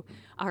to,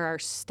 are our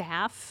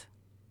staff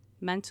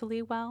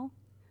mentally well?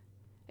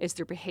 Is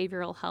their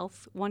behavioral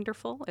health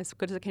wonderful, as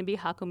good as it can be?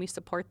 How can we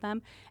support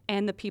them?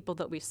 And the people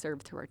that we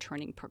serve through our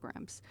training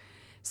programs.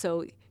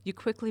 So you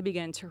quickly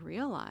begin to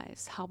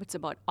realize how it's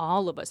about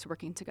all of us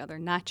working together,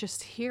 not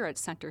just here at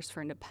Centers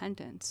for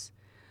Independence,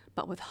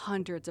 but with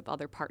hundreds of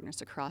other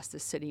partners across the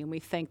city. And we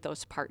thank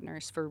those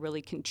partners for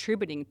really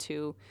contributing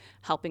to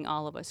helping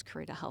all of us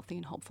create a healthy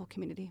and hopeful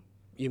community.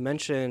 You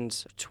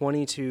mentioned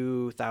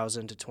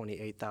 22,000 to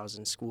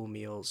 28,000 school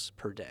meals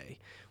per day,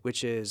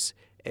 which is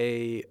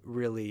a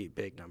really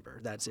big number.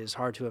 That is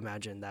hard to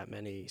imagine that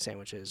many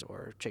sandwiches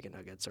or chicken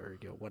nuggets or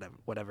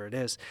whatever it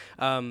is.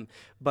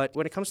 But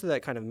when it comes to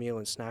that kind of meal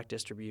and snack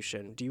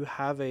distribution, do you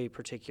have a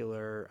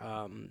particular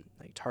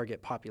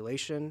target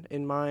population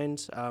in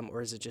mind,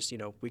 or is it just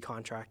we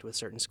contract with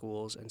certain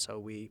schools and so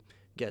we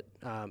get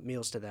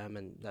meals to them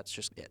and that's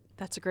just it?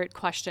 That's a great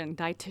question.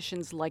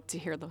 Dietitians like to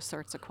hear those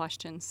sorts of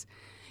questions.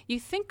 You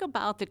think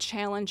about the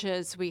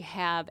challenges we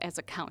have as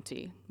a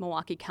county.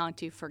 Milwaukee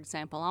County, for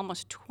example,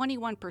 almost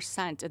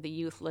 21% of the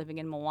youth living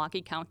in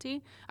Milwaukee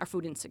County are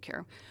food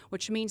insecure,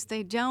 which means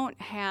they don't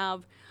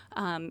have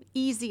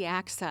easy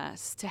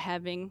access to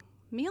having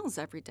meals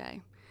every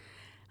day.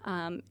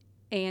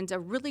 And a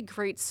really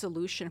great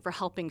solution for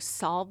helping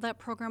solve that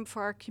program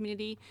for our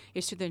community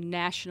is through the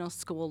National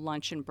School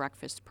Lunch and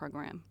Breakfast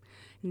Program.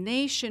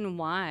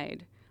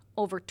 Nationwide,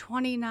 over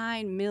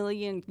 29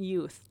 million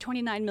youth,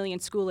 29 million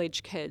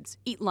school-age kids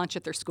eat lunch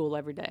at their school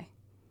every day.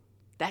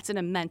 That's an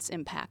immense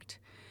impact.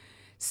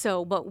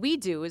 So what we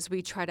do is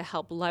we try to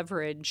help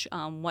leverage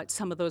what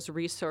some of those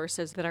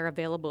resources that are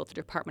available at the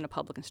Department of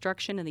Public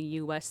Instruction and the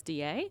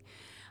USDA,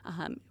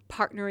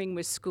 partnering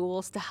with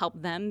schools to help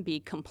them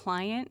be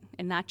compliant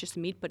and not just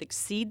meet but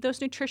exceed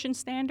those nutrition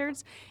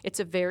standards.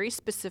 It's a very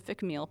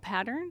specific meal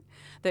pattern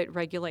that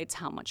regulates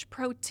how much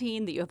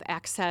protein, that you have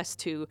access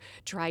to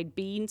dried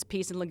beans,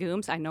 peas, and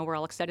legumes. I know we're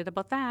all excited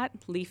about that.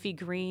 Leafy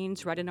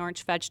greens, red and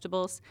orange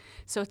vegetables.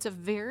 So it's a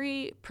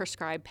very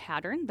prescribed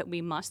pattern that we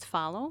must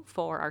follow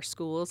for our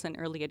schools and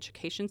early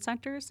education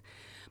centers.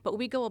 But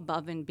we go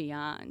above and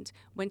beyond.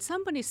 When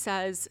somebody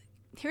says,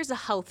 here's a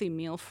healthy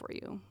meal for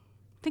you,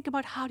 think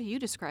about, how do you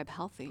describe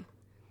healthy?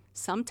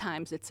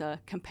 Sometimes it's a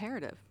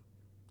comparative,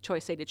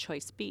 choice A to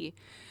choice B.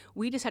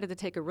 We decided to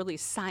take a really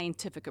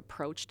scientific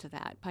approach to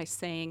that by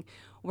saying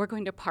we're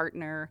going to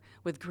partner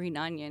with Green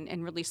Onion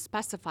and really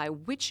specify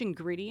which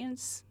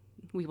ingredients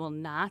we will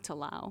not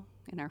allow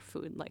in our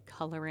food, like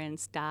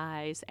colorants,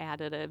 dyes,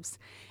 additives,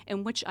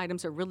 and which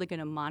items are really going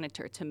to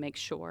monitor to make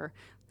sure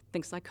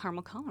things like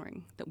caramel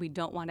coloring that we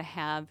don't want to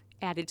have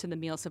added to the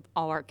meals of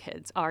our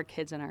kids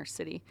in our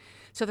city.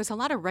 So there's a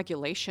lot of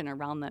regulation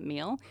around that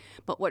meal,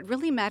 but what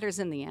really matters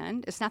in the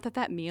end is not that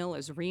that meal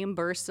is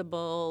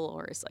reimbursable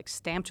or is like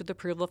stamped with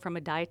approval from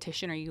a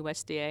dietitian or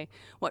USDA.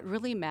 What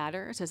really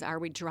matters is, are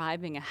we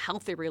driving a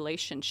healthy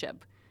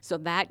relationship so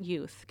that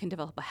youth can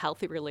develop a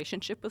healthy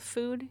relationship with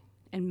food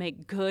and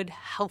make good,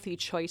 healthy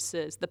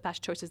choices, the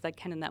best choices they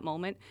can in that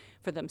moment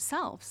for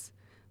themselves.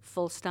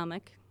 Full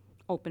stomach,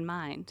 open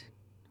mind.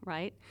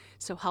 Right?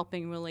 So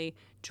helping really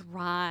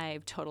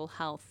drive total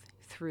health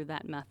through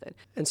that method.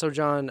 And so,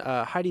 John,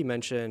 Heidi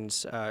mentioned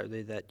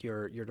that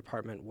your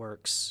department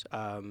works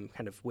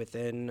kind of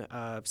within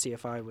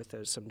CFI with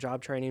some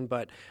job training,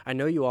 but I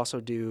know you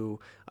also do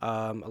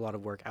a lot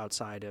of work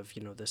outside of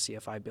the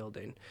CFI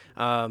building.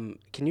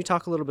 Can you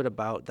talk a little bit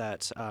about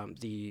that,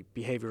 the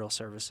behavioral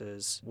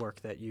services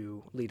work that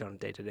you lead on a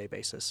day-to-day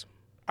basis?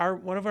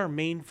 One of our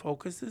main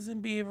focuses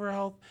in behavioral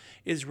health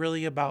is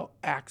really about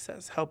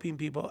access, helping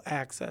people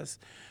access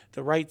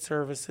the right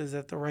services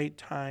at the right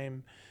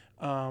time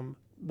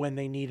when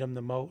they need them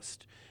the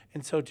most.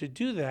 And so to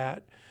do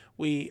that,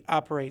 we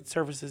operate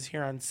services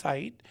here on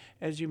site,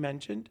 as you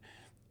mentioned,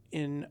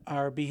 in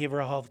our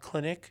behavioral health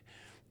clinic.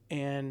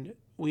 And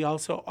we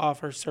also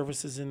offer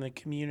services in the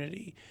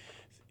community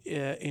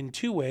in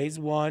two ways.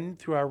 One,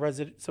 through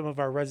some of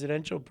our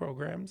residential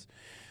programs.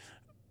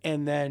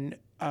 And then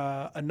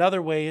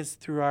another way is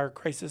through our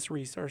Crisis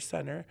Resource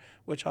Center,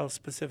 which I'll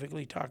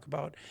specifically talk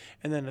about.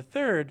 And then a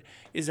third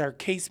is our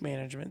case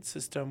management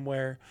system,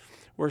 where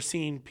we're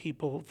seeing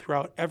people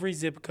throughout every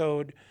zip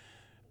code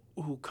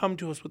who come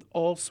to us with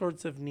all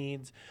sorts of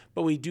needs,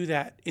 but we do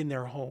that in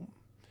their home.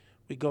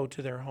 We go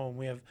to their home.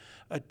 We have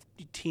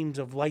teams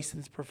of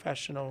licensed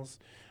professionals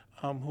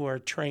who are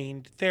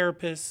trained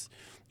therapists,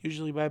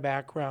 usually by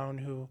background,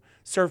 who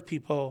serve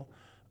people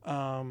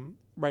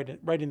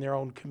right in their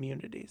own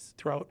communities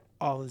throughout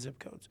all the zip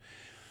codes.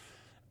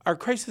 Our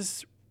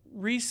Crisis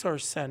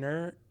Resource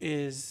Center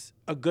is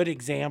a good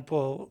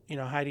example.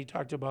 Heidi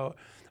talked about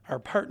our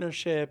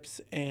partnerships,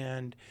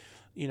 and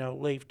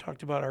Leif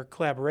talked about our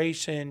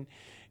collaboration.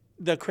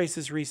 The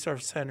Crisis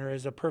Resource Center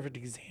is a perfect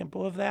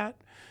example of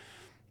that.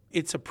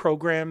 It's a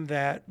program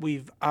that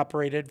we've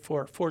operated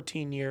for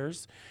 14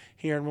 years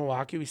here in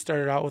Milwaukee. We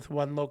started out with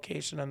one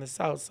location on the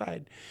south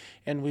side,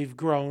 and we've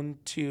grown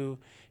to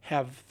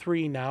have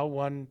three now,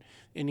 one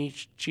in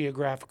each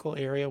geographical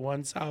area,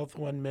 one south,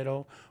 one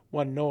middle,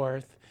 one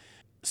north,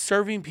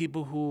 serving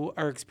people who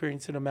are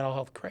experiencing a mental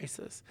health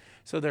crisis.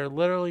 So they're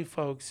literally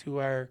folks who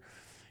are,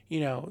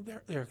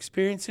 they're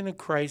experiencing a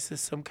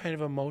crisis, some kind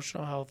of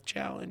emotional health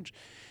challenge,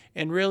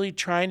 and really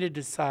trying to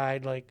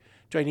decide,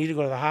 do I need to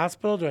go to the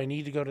hospital? Do I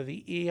need to go to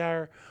the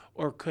ER?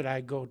 Or could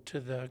I go to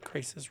the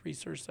Crisis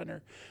Resource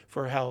Center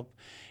for help?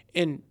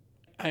 And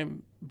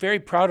I'm very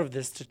proud of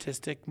this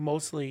statistic,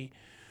 mostly,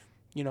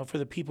 for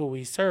the people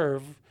we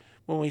serve.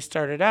 When we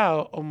started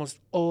out, almost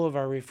all of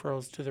our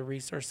referrals to the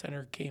Resource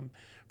Center came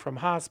from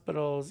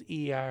hospitals,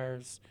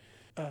 ERs,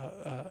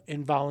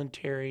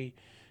 involuntary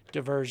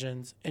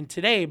diversions. And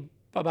today,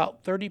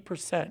 about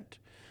 30%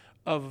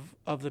 of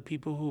the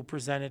people who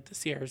present at the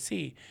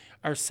CRC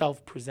are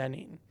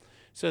self-presenting.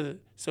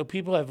 So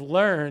people have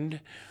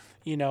learned,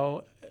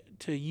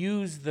 to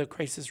use the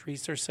Crisis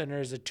Resource Center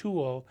as a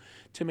tool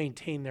to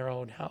maintain their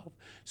own health.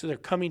 So they're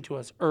coming to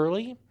us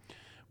early.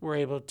 We're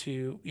able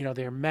to,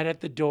 they're met at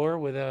the door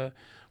with a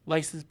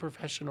licensed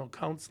professional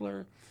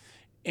counselor,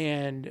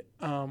 and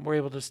we're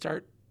able to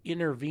start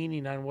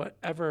intervening on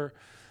whatever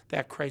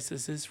that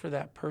crisis is for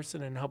that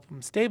person and help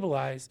them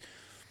stabilize,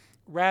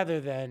 rather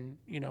than,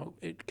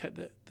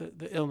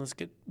 the illness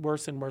get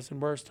worse and worse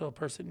and worse till a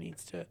person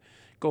needs to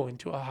go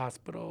into a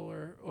hospital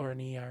or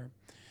an ER.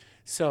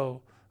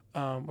 So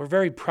we're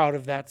very proud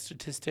of that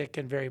statistic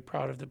and very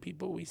proud of the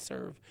people we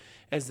serve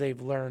as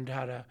they've learned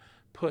how to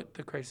put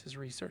the Crisis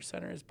Resource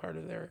Center as part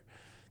of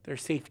their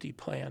safety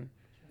plan.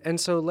 And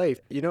so,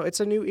 Leif, it's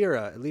a new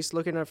era, at least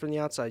looking at it from the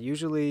outside.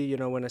 Usually,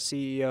 when a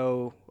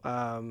CEO,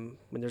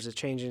 when there's a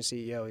change in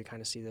CEO, you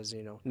kind of see those,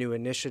 new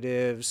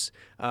initiatives.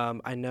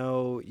 I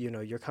know,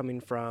 you're coming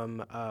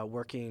from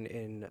working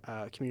in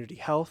community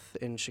health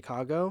in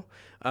Chicago.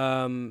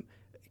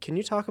 Can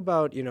you talk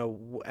about,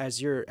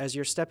 as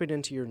you're stepping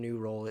into your new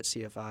role at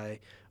CFI,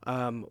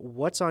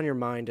 what's on your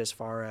mind as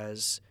far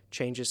as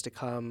changes to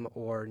come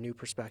or new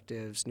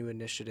perspectives, new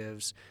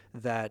initiatives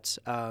that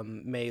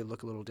may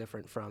look a little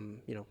different from,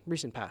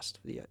 recent past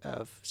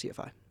of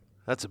CFI?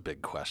 That's a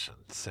big question,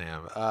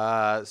 Sam.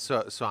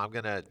 So I'm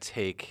going to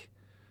take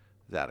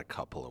that a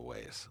couple of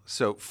ways.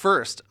 So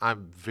first,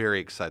 I'm very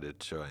excited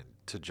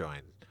to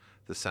join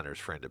the Centers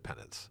for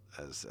Independence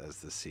as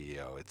the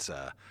CEO. It's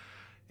a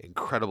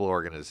incredible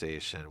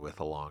organization with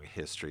a long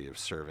history of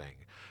serving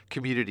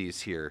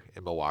communities here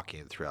in Milwaukee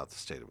and throughout the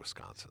state of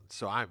Wisconsin.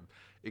 So I'm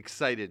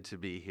excited to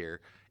be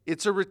here.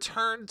 It's a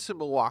return to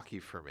Milwaukee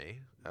for me.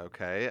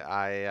 Okay,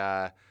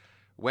 I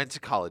went to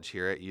college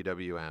here at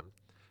UWM.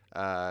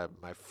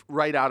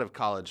 Right out of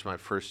college, my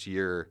first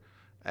year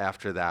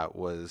after that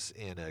was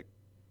in an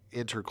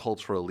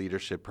intercultural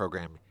leadership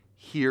program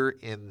here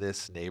in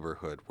this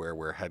neighborhood where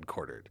we're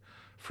headquartered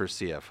for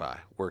CFI,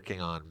 working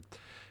on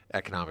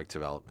economic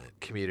development,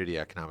 community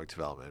economic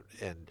development.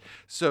 And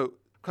so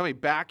coming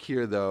back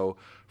here, though,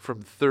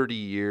 from 30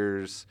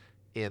 years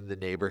in the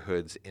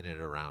neighborhoods in and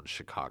around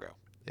Chicago,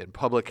 in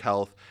public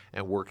health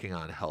and working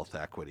on health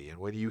equity. And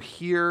when you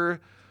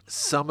hear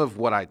some of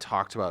what I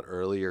talked about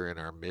earlier in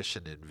our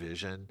mission and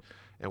vision,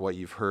 and what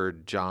you've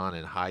heard John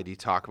and Heidi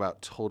talk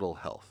about, total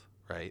health,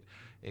 right?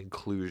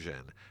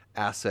 Inclusion,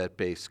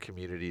 asset-based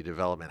community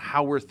development,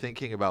 how we're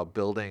thinking about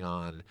building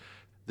on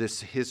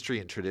this history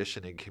and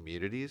tradition in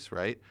communities,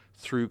 right?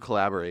 Through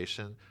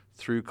collaboration,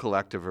 through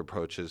collective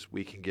approaches,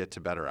 we can get to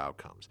better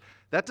outcomes.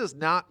 That does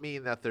not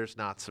mean that there's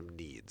not some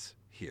needs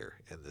here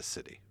in the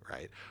city,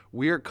 right?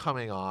 We are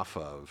coming off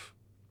of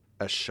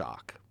a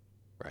shock,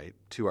 right,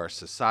 to our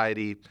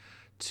society,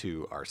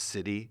 to our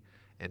city,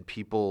 and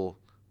people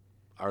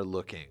are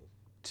looking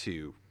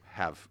to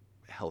have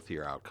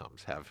healthier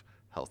outcomes, have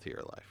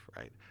healthier life,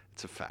 right?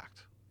 It's a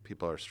fact.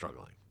 People are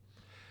struggling.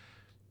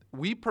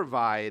 We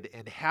provide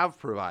and have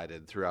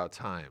provided throughout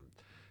time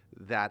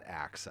that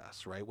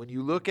access, right? When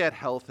you look at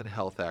health and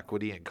health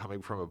equity and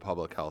coming from a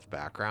public health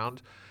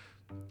background,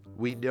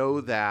 we know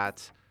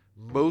that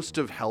most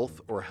of health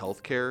or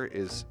healthcare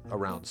is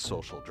around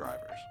social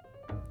drivers,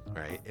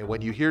 right? And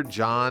when you hear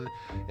John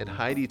and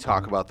Heidi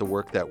talk about the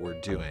work that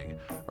we're doing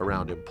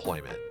around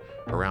employment,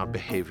 around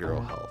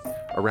behavioral health,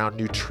 around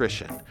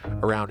nutrition,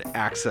 around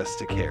access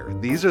to care,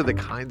 these are the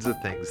kinds of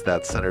things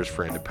that Centers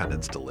for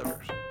Independence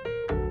delivers.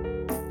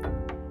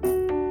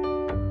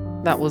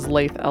 That was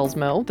Leith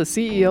Elsmo, the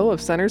CEO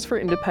of Centers for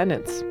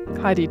Independence,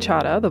 Heidi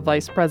Chada, the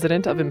Vice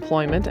President of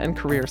Employment and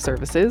Career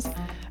Services,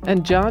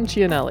 and John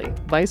Cianelli,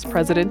 Vice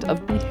President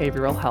of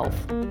Behavioral Health.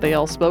 They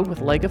all spoke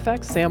with Lake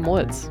Effect Sam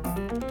Woods.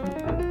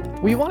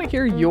 We want to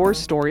hear your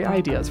story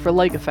ideas for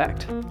Lake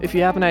Effect. If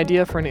you have an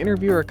idea for an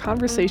interview or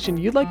conversation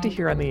you'd like to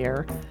hear on the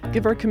air,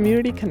 give our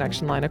Community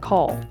Connection line a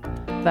call.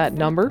 That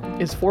number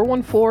is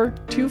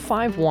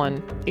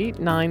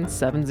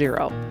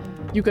 414-251-8970.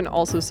 You can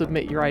also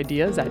submit your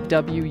ideas at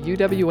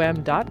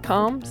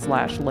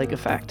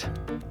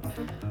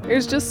wuwm.com/lakeeffect.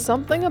 There's just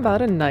something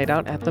about a night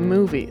out at the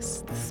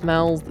movies. The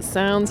smells, the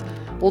sounds.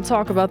 We'll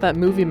talk about that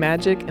movie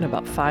magic in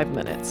about 5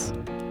 minutes.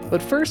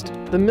 But first,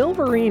 the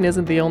Milverine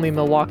isn't the only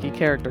Milwaukee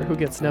character who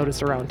gets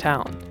noticed around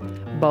town.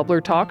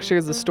 Bubbler Talk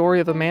shares the story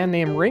of a man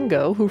named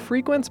Ringo who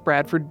frequents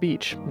Bradford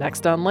Beach,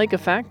 next on Lake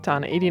Effect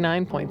on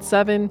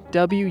 89.7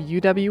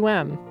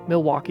 WUWM,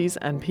 Milwaukee's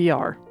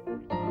NPR.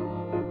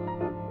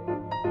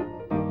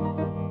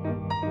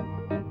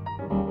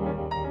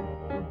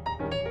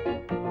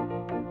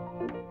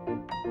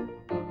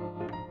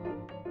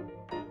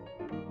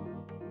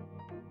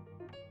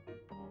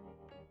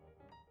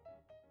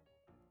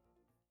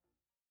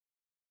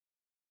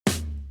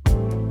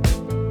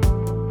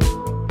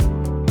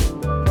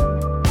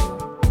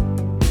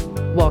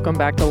 Welcome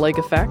back to Lake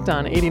Effect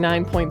on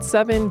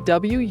 89.7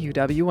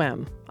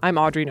 WUWM. I'm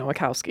Audrey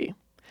Nowakowski.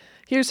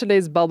 Here's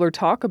today's Bubbler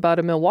Talk about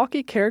a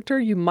Milwaukee character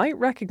you might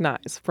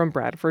recognize from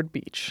Bradford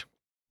Beach.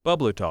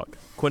 Bubbler Talk,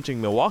 quenching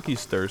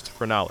Milwaukee's thirst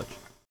for knowledge.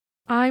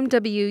 I'm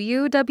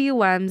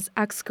WUWM's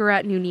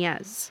Excaret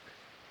Nunez.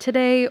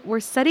 Today,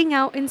 we're setting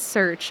out in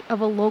search of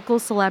a local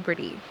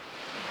celebrity.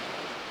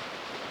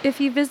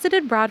 If you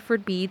visited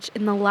Bradford Beach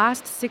in the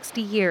last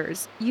 60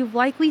 years, you've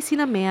likely seen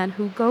a man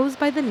who goes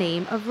by the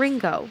name of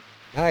Ringo.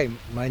 Hi,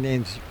 my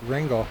name's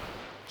Ringo.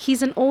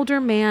 He's an older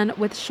man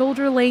with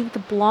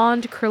shoulder-length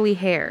blonde curly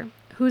hair,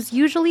 who's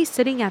usually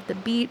sitting at the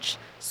beach,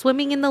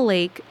 swimming in the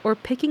lake, or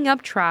picking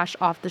up trash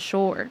off the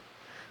shore.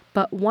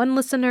 But one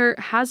listener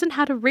hasn't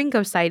had a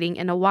Ringo sighting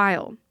in a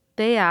while.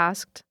 They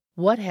asked,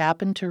 "What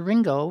happened to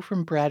Ringo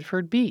from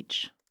Bradford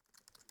Beach?"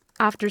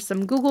 After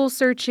some Google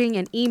searching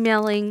and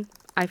emailing,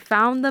 I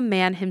found the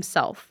man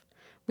himself.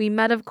 We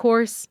met, of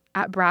course,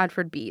 at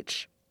Bradford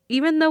Beach.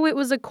 Even though it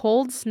was a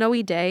cold,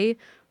 snowy day,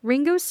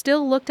 Ringo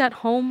still looked at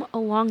home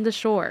along the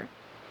shore.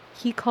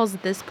 He calls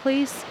this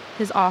place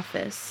his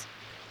office.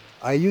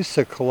 I used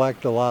to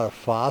collect a lot of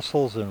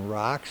fossils and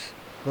rocks,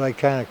 but I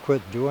kind of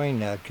quit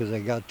doing that because I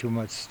got too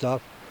much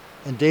stuff.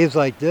 And days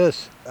like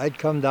this, I'd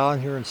come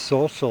down here and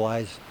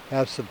socialize,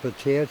 have some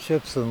potato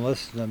chips and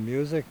listen to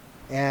music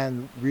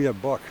and read a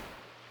book.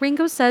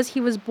 Ringo says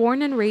he was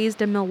born and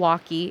raised in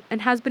Milwaukee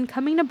and has been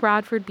coming to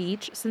Bradford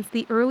Beach since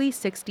the early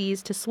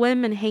 60s to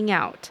swim and hang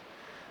out.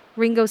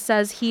 Ringo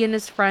says he and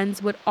his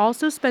friends would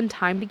also spend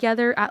time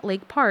together at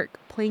Lake Park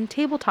playing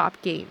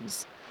tabletop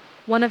games.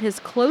 One of his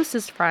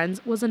closest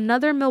friends was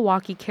another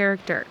Milwaukee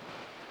character,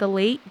 the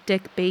late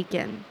Dick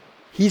Bacon.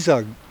 He's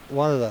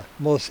one of the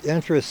most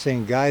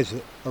interesting guys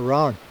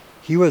around.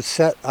 He would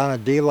set on a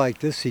day like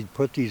this, he'd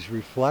put these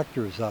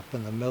reflectors up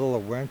in the middle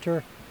of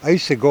winter. I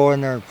used to go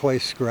in there and play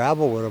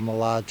Scrabble with him a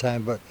lot of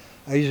time, but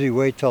I usually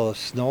wait till the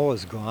snow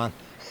was gone.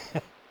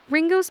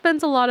 Ringo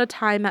spends a lot of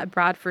time at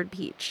Bradford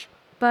Beach.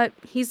 But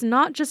he's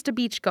not just a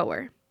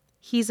beachgoer.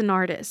 He's an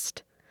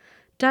artist.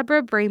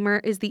 Deborah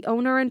Bramer is the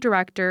owner and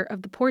director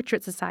of the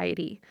Portrait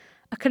Society,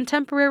 a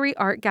contemporary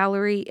art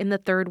gallery in the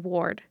 3rd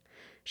Ward.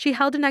 She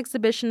held an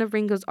exhibition of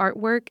Ringo's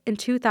artwork in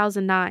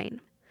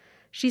 2009.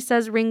 She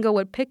says Ringo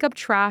would pick up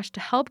trash to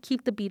help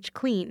keep the beach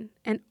clean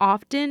and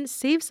often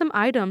save some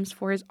items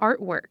for his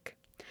artwork.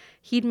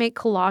 He'd make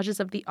collages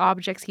of the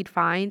objects he'd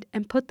find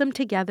and put them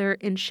together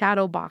in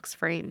shadow box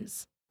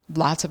frames.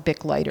 Lots of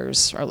Bic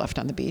lighters are left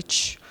on the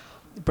beach.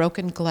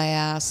 Broken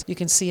glass. You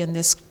can see in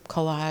this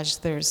collage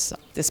there's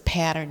this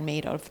pattern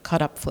made of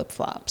cut-up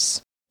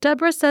flip-flops.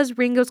 Deborah says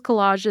Ringo's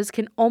collages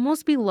can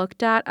almost be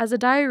looked at as a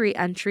diary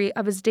entry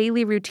of his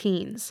daily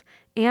routines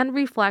and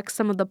reflects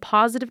some of the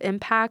positive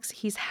impacts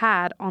he's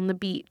had on the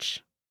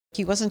beach.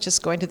 He wasn't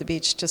just going to the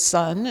beach to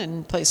sun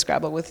and play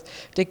Scrabble with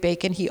Dick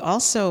Bacon. He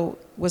also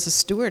was a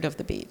steward of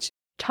the beach.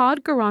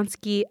 Todd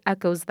Goronsky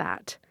echoes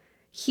that.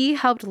 He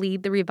helped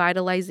lead the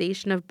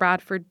revitalization of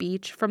Bradford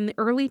Beach from the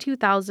early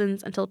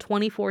 2000s until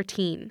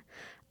 2014.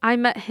 I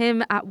met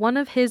him at one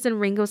of his and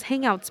Ringo's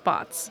hangout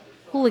spots,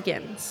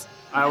 Hooligans.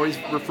 I always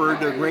referred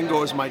to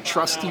Ringo as my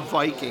trusty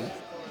Viking.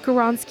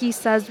 Goronsky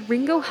says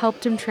Ringo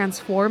helped him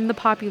transform the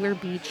popular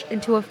beach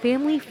into a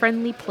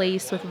family-friendly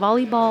place with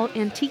volleyball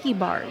and tiki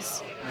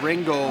bars.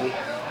 Ringo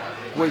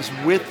was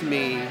with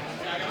me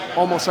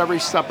almost every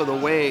step of the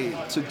way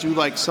to do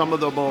like some of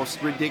the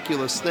most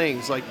ridiculous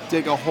things, like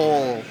dig a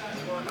hole,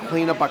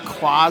 clean up a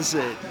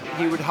closet.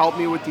 He would help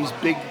me with these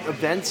big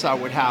events I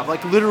would have,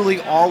 like literally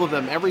all of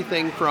them,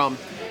 everything from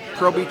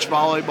pro beach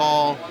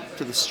volleyball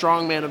to the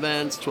strongman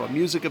events to a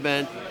music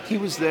event. He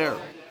was there.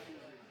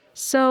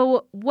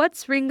 So,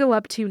 what's Ringo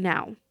up to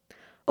now?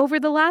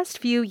 Over the last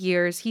few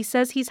years, he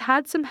says he's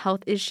had some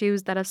health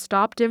issues that have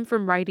stopped him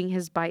from riding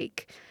his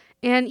bike.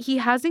 And he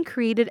hasn't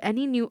created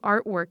any new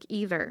artwork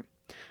either.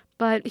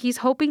 But he's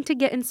hoping to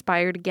get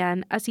inspired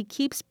again as he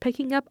keeps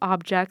picking up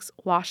objects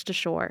washed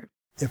ashore.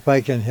 If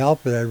I can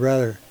help it, I'd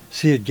rather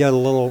see it get a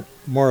little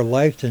more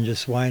life than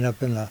just wind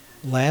up in a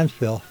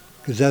landfill,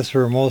 because that's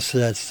where most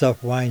of that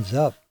stuff winds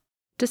up.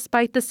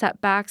 Despite the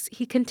setbacks,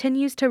 he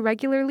continues to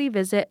regularly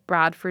visit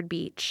Bradford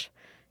Beach.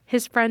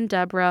 His friend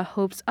Deborah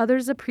hopes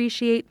others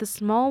appreciate the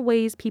small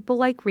ways people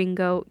like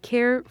Ringo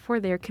care for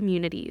their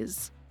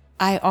communities.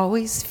 I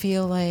always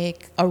feel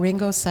like a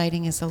Ringo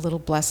sighting is a little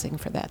blessing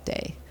for that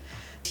day.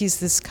 He's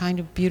this kind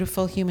of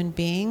beautiful human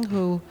being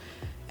who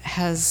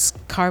has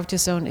carved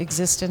his own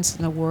existence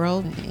in the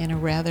world in a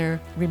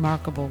rather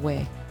remarkable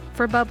way.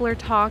 For Bubbler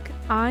Talk,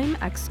 I'm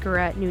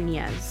Excret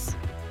Nunez.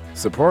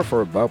 Support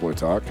for Bubbler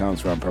Talk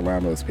comes from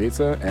Palermo's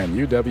Pizza and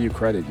UW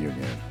Credit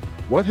Union.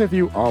 What have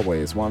you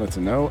always wanted to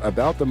know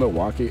about the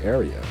Milwaukee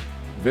area?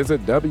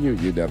 Visit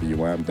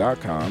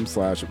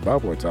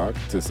wuwm.com/bubblertalk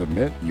to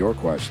submit your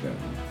question.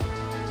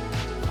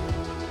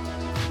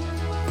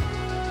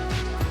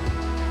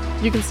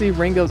 You can see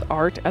Ringo's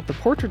art at the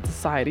Portrait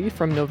Society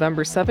from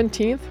November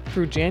 17th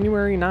through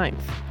January 9th.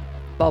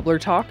 Bubbler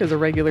Talk is a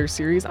regular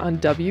series on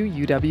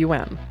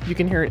WUWM. You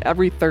can hear it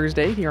every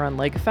Thursday here on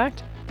Lake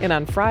Effect and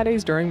on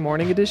Fridays during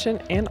Morning Edition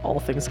and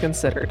All Things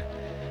Considered.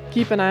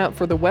 Keep an eye out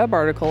for the web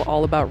article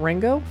all about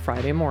Ringo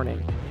Friday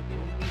morning.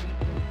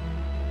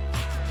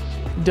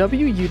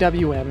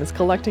 WUWM is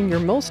collecting your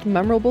most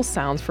memorable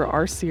sounds for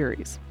our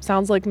series,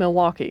 Sounds Like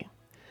Milwaukee.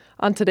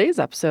 On today's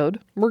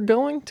episode, we're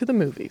going to the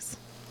movies.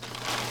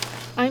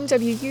 I'm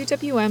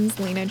WUWM's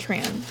Lena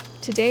Tran.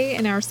 Today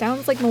in our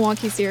Sounds Like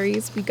Milwaukee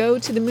series, we go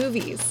to the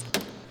movies.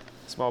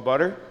 Small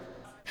butter?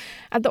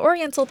 At the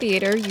Oriental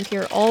Theater, you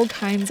hear all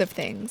kinds of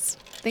things.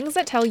 Things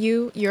that tell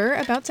you you're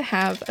about to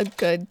have a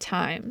good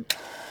time.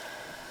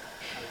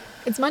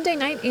 It's Monday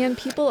night and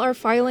people are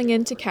filing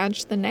in to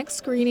catch the next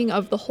screening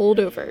of The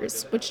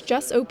Holdovers, which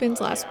just opened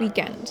last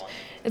weekend.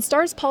 It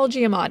stars Paul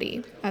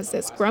Giamatti as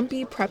this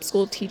grumpy prep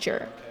school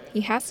teacher.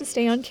 He has to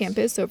stay on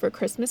campus over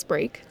Christmas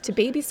break to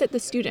babysit the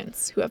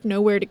students who have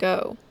nowhere to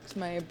go.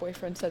 My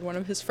boyfriend said one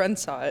of his friends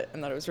saw it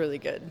and thought it was really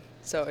good,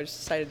 so I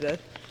just decided to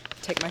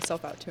take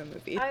myself out to a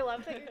movie. I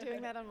love that you're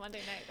doing that on Monday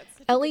night.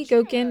 Ellie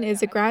Gokin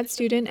is a grad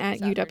student at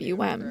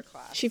UWM.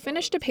 She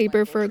finished a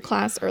paper for a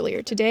class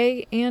earlier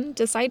today and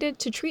decided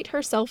to treat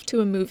herself to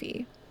a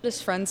movie.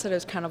 His friend said it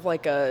was kind of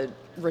like a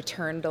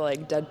return to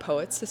like Dead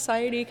Poets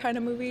Society kind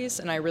of movies,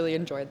 and I really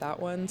enjoyed that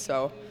one,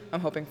 so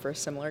I'm hoping for a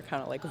similar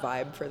kind of like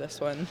vibe for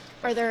this one.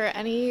 Are there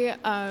any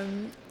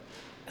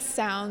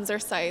sounds or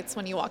sights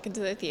when you walk into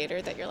the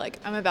theater that you're like,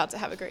 I'm about to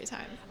have a great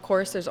time? Of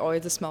course, there's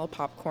always the smell of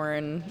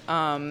popcorn.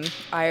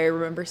 I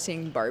remember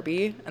seeing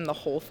Barbie, and the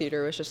whole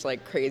theater was just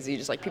like crazy,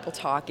 just like people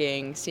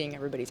talking, seeing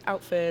everybody's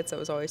outfits. It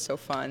was always so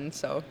fun.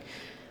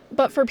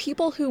 But for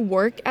people who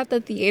work at the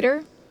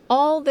theater,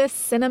 all this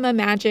cinema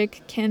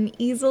magic can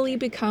easily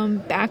become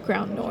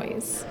background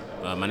noise.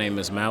 My name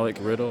is Malik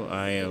Riddle.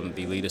 I am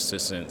the lead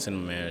assistant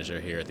cinema manager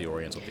here at the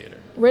Oriental Theater.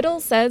 Riddle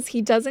says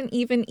he doesn't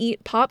even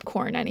eat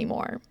popcorn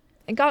anymore.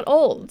 It got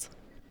old.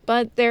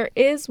 But there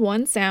is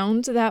one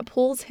sound that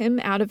pulls him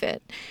out of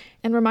it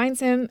and reminds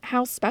him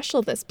how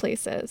special this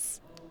place is.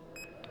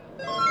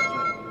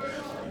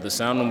 The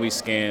sound when we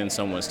scan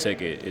someone's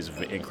ticket is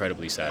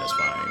incredibly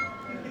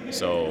satisfying.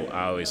 So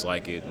I always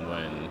like it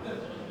when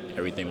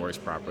everything works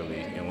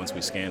properly, and once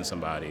we scan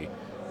somebody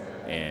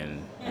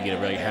and you get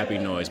a really happy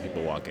noise,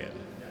 people walk in.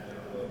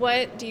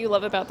 What do you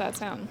love about that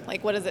sound?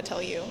 Like, what does it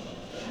tell you?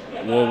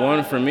 Well,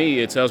 one, for me,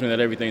 it tells me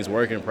that everything's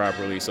working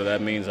properly, so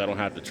that means I don't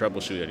have to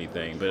troubleshoot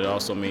anything, but it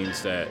also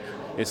means that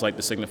it's like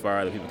the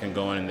signifier that people can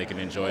go in and they can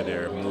enjoy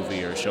their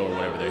movie or show or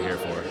whatever they're here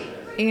for.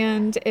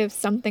 And if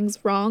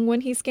something's wrong when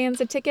he scans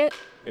a ticket?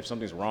 If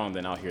something's wrong,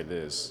 then I'll hear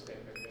this.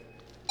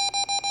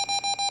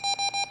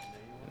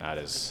 Not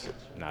as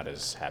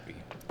happy,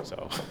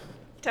 so.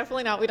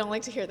 Definitely not. We don't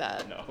like to hear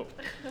that. No.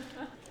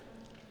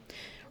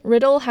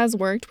 Riddle has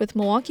worked with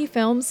Milwaukee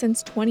Film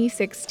since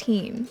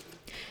 2016.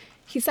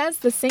 He says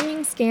the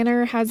singing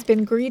scanner has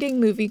been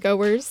greeting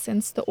moviegoers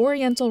since the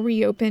Oriental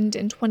reopened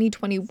in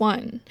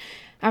 2021,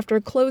 after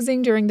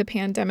closing during the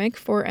pandemic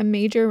for a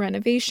major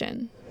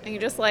renovation. And you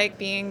just like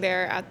being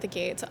there at the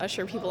gate to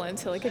usher people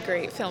into like a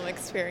great film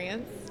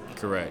experience.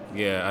 Correct.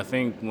 Yeah, I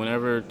think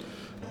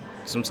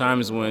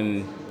sometimes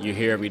when you're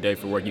here every day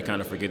for work, you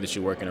kind of forget that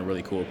you work in a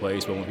really cool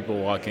place. But when people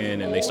walk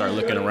in and they start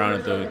looking around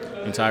at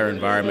the entire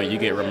environment, you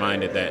get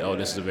reminded that, oh,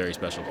 this is a very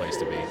special place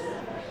to be.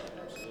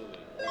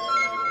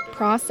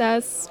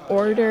 Process,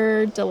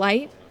 order,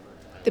 delight.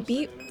 The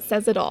beat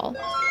says it all.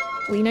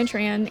 Lena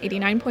Tran,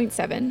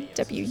 89.7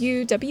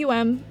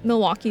 WUWM,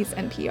 Milwaukee's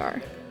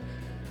NPR.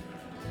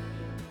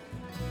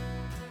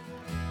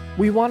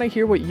 We want to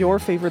hear what your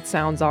favorite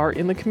sounds are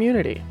in the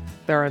community.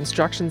 There are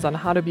instructions on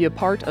how to be a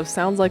part of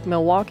Sounds Like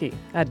Milwaukee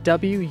at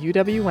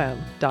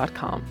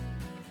WUWM.com.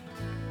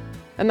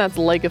 And that's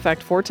Lake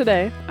Effect for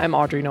today. I'm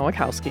Audrey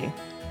Nowakowski.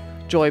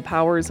 Joy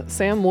Powers,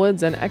 Sam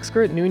Woods, and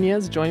Excret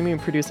Nunez join me in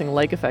producing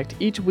Lake Effect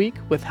each week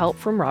with help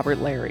from Robert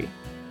Larry.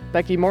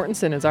 Becky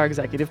Mortensen is our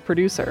executive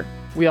producer.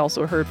 We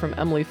also heard from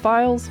Emily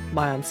Files,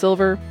 Mayan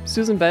Silver,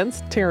 Susan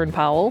Bentz, Taryn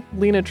Powell,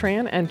 Lena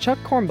Tran, and Chuck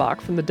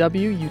Kornbach from the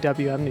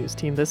WUWM News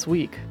team this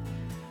week.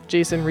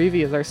 Jason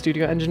Reevy is our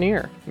studio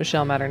engineer.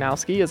 Michelle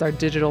Maternowski is our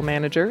digital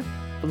manager.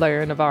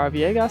 Valeria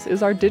Navarro-Villegas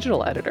is our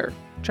digital editor.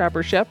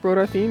 Trapper Shep wrote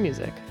our theme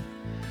music.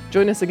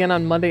 Join us again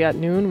on Monday at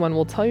noon when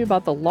we'll tell you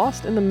about the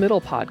Lost in the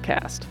Middle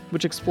podcast,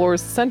 which explores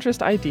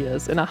centrist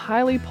ideas in a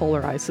highly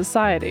polarized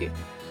society.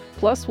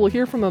 Plus, we'll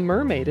hear from a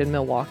mermaid in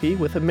Milwaukee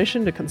with a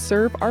mission to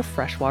conserve our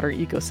freshwater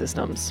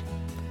ecosystems.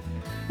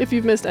 If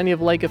you've missed any of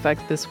Lake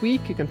Effect this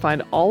week, you can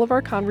find all of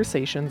our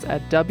conversations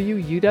at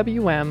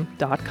WUWM.com.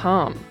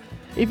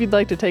 If you'd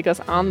like to take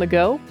us on the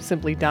go,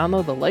 simply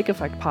download the Lake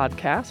Effect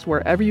podcast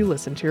wherever you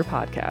listen to your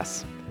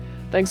podcasts.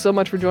 Thanks so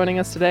much for joining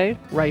us today,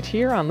 right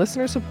here on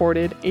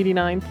listener-supported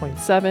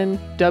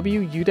 89.7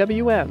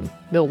 WUWM,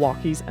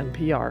 Milwaukee's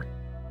NPR.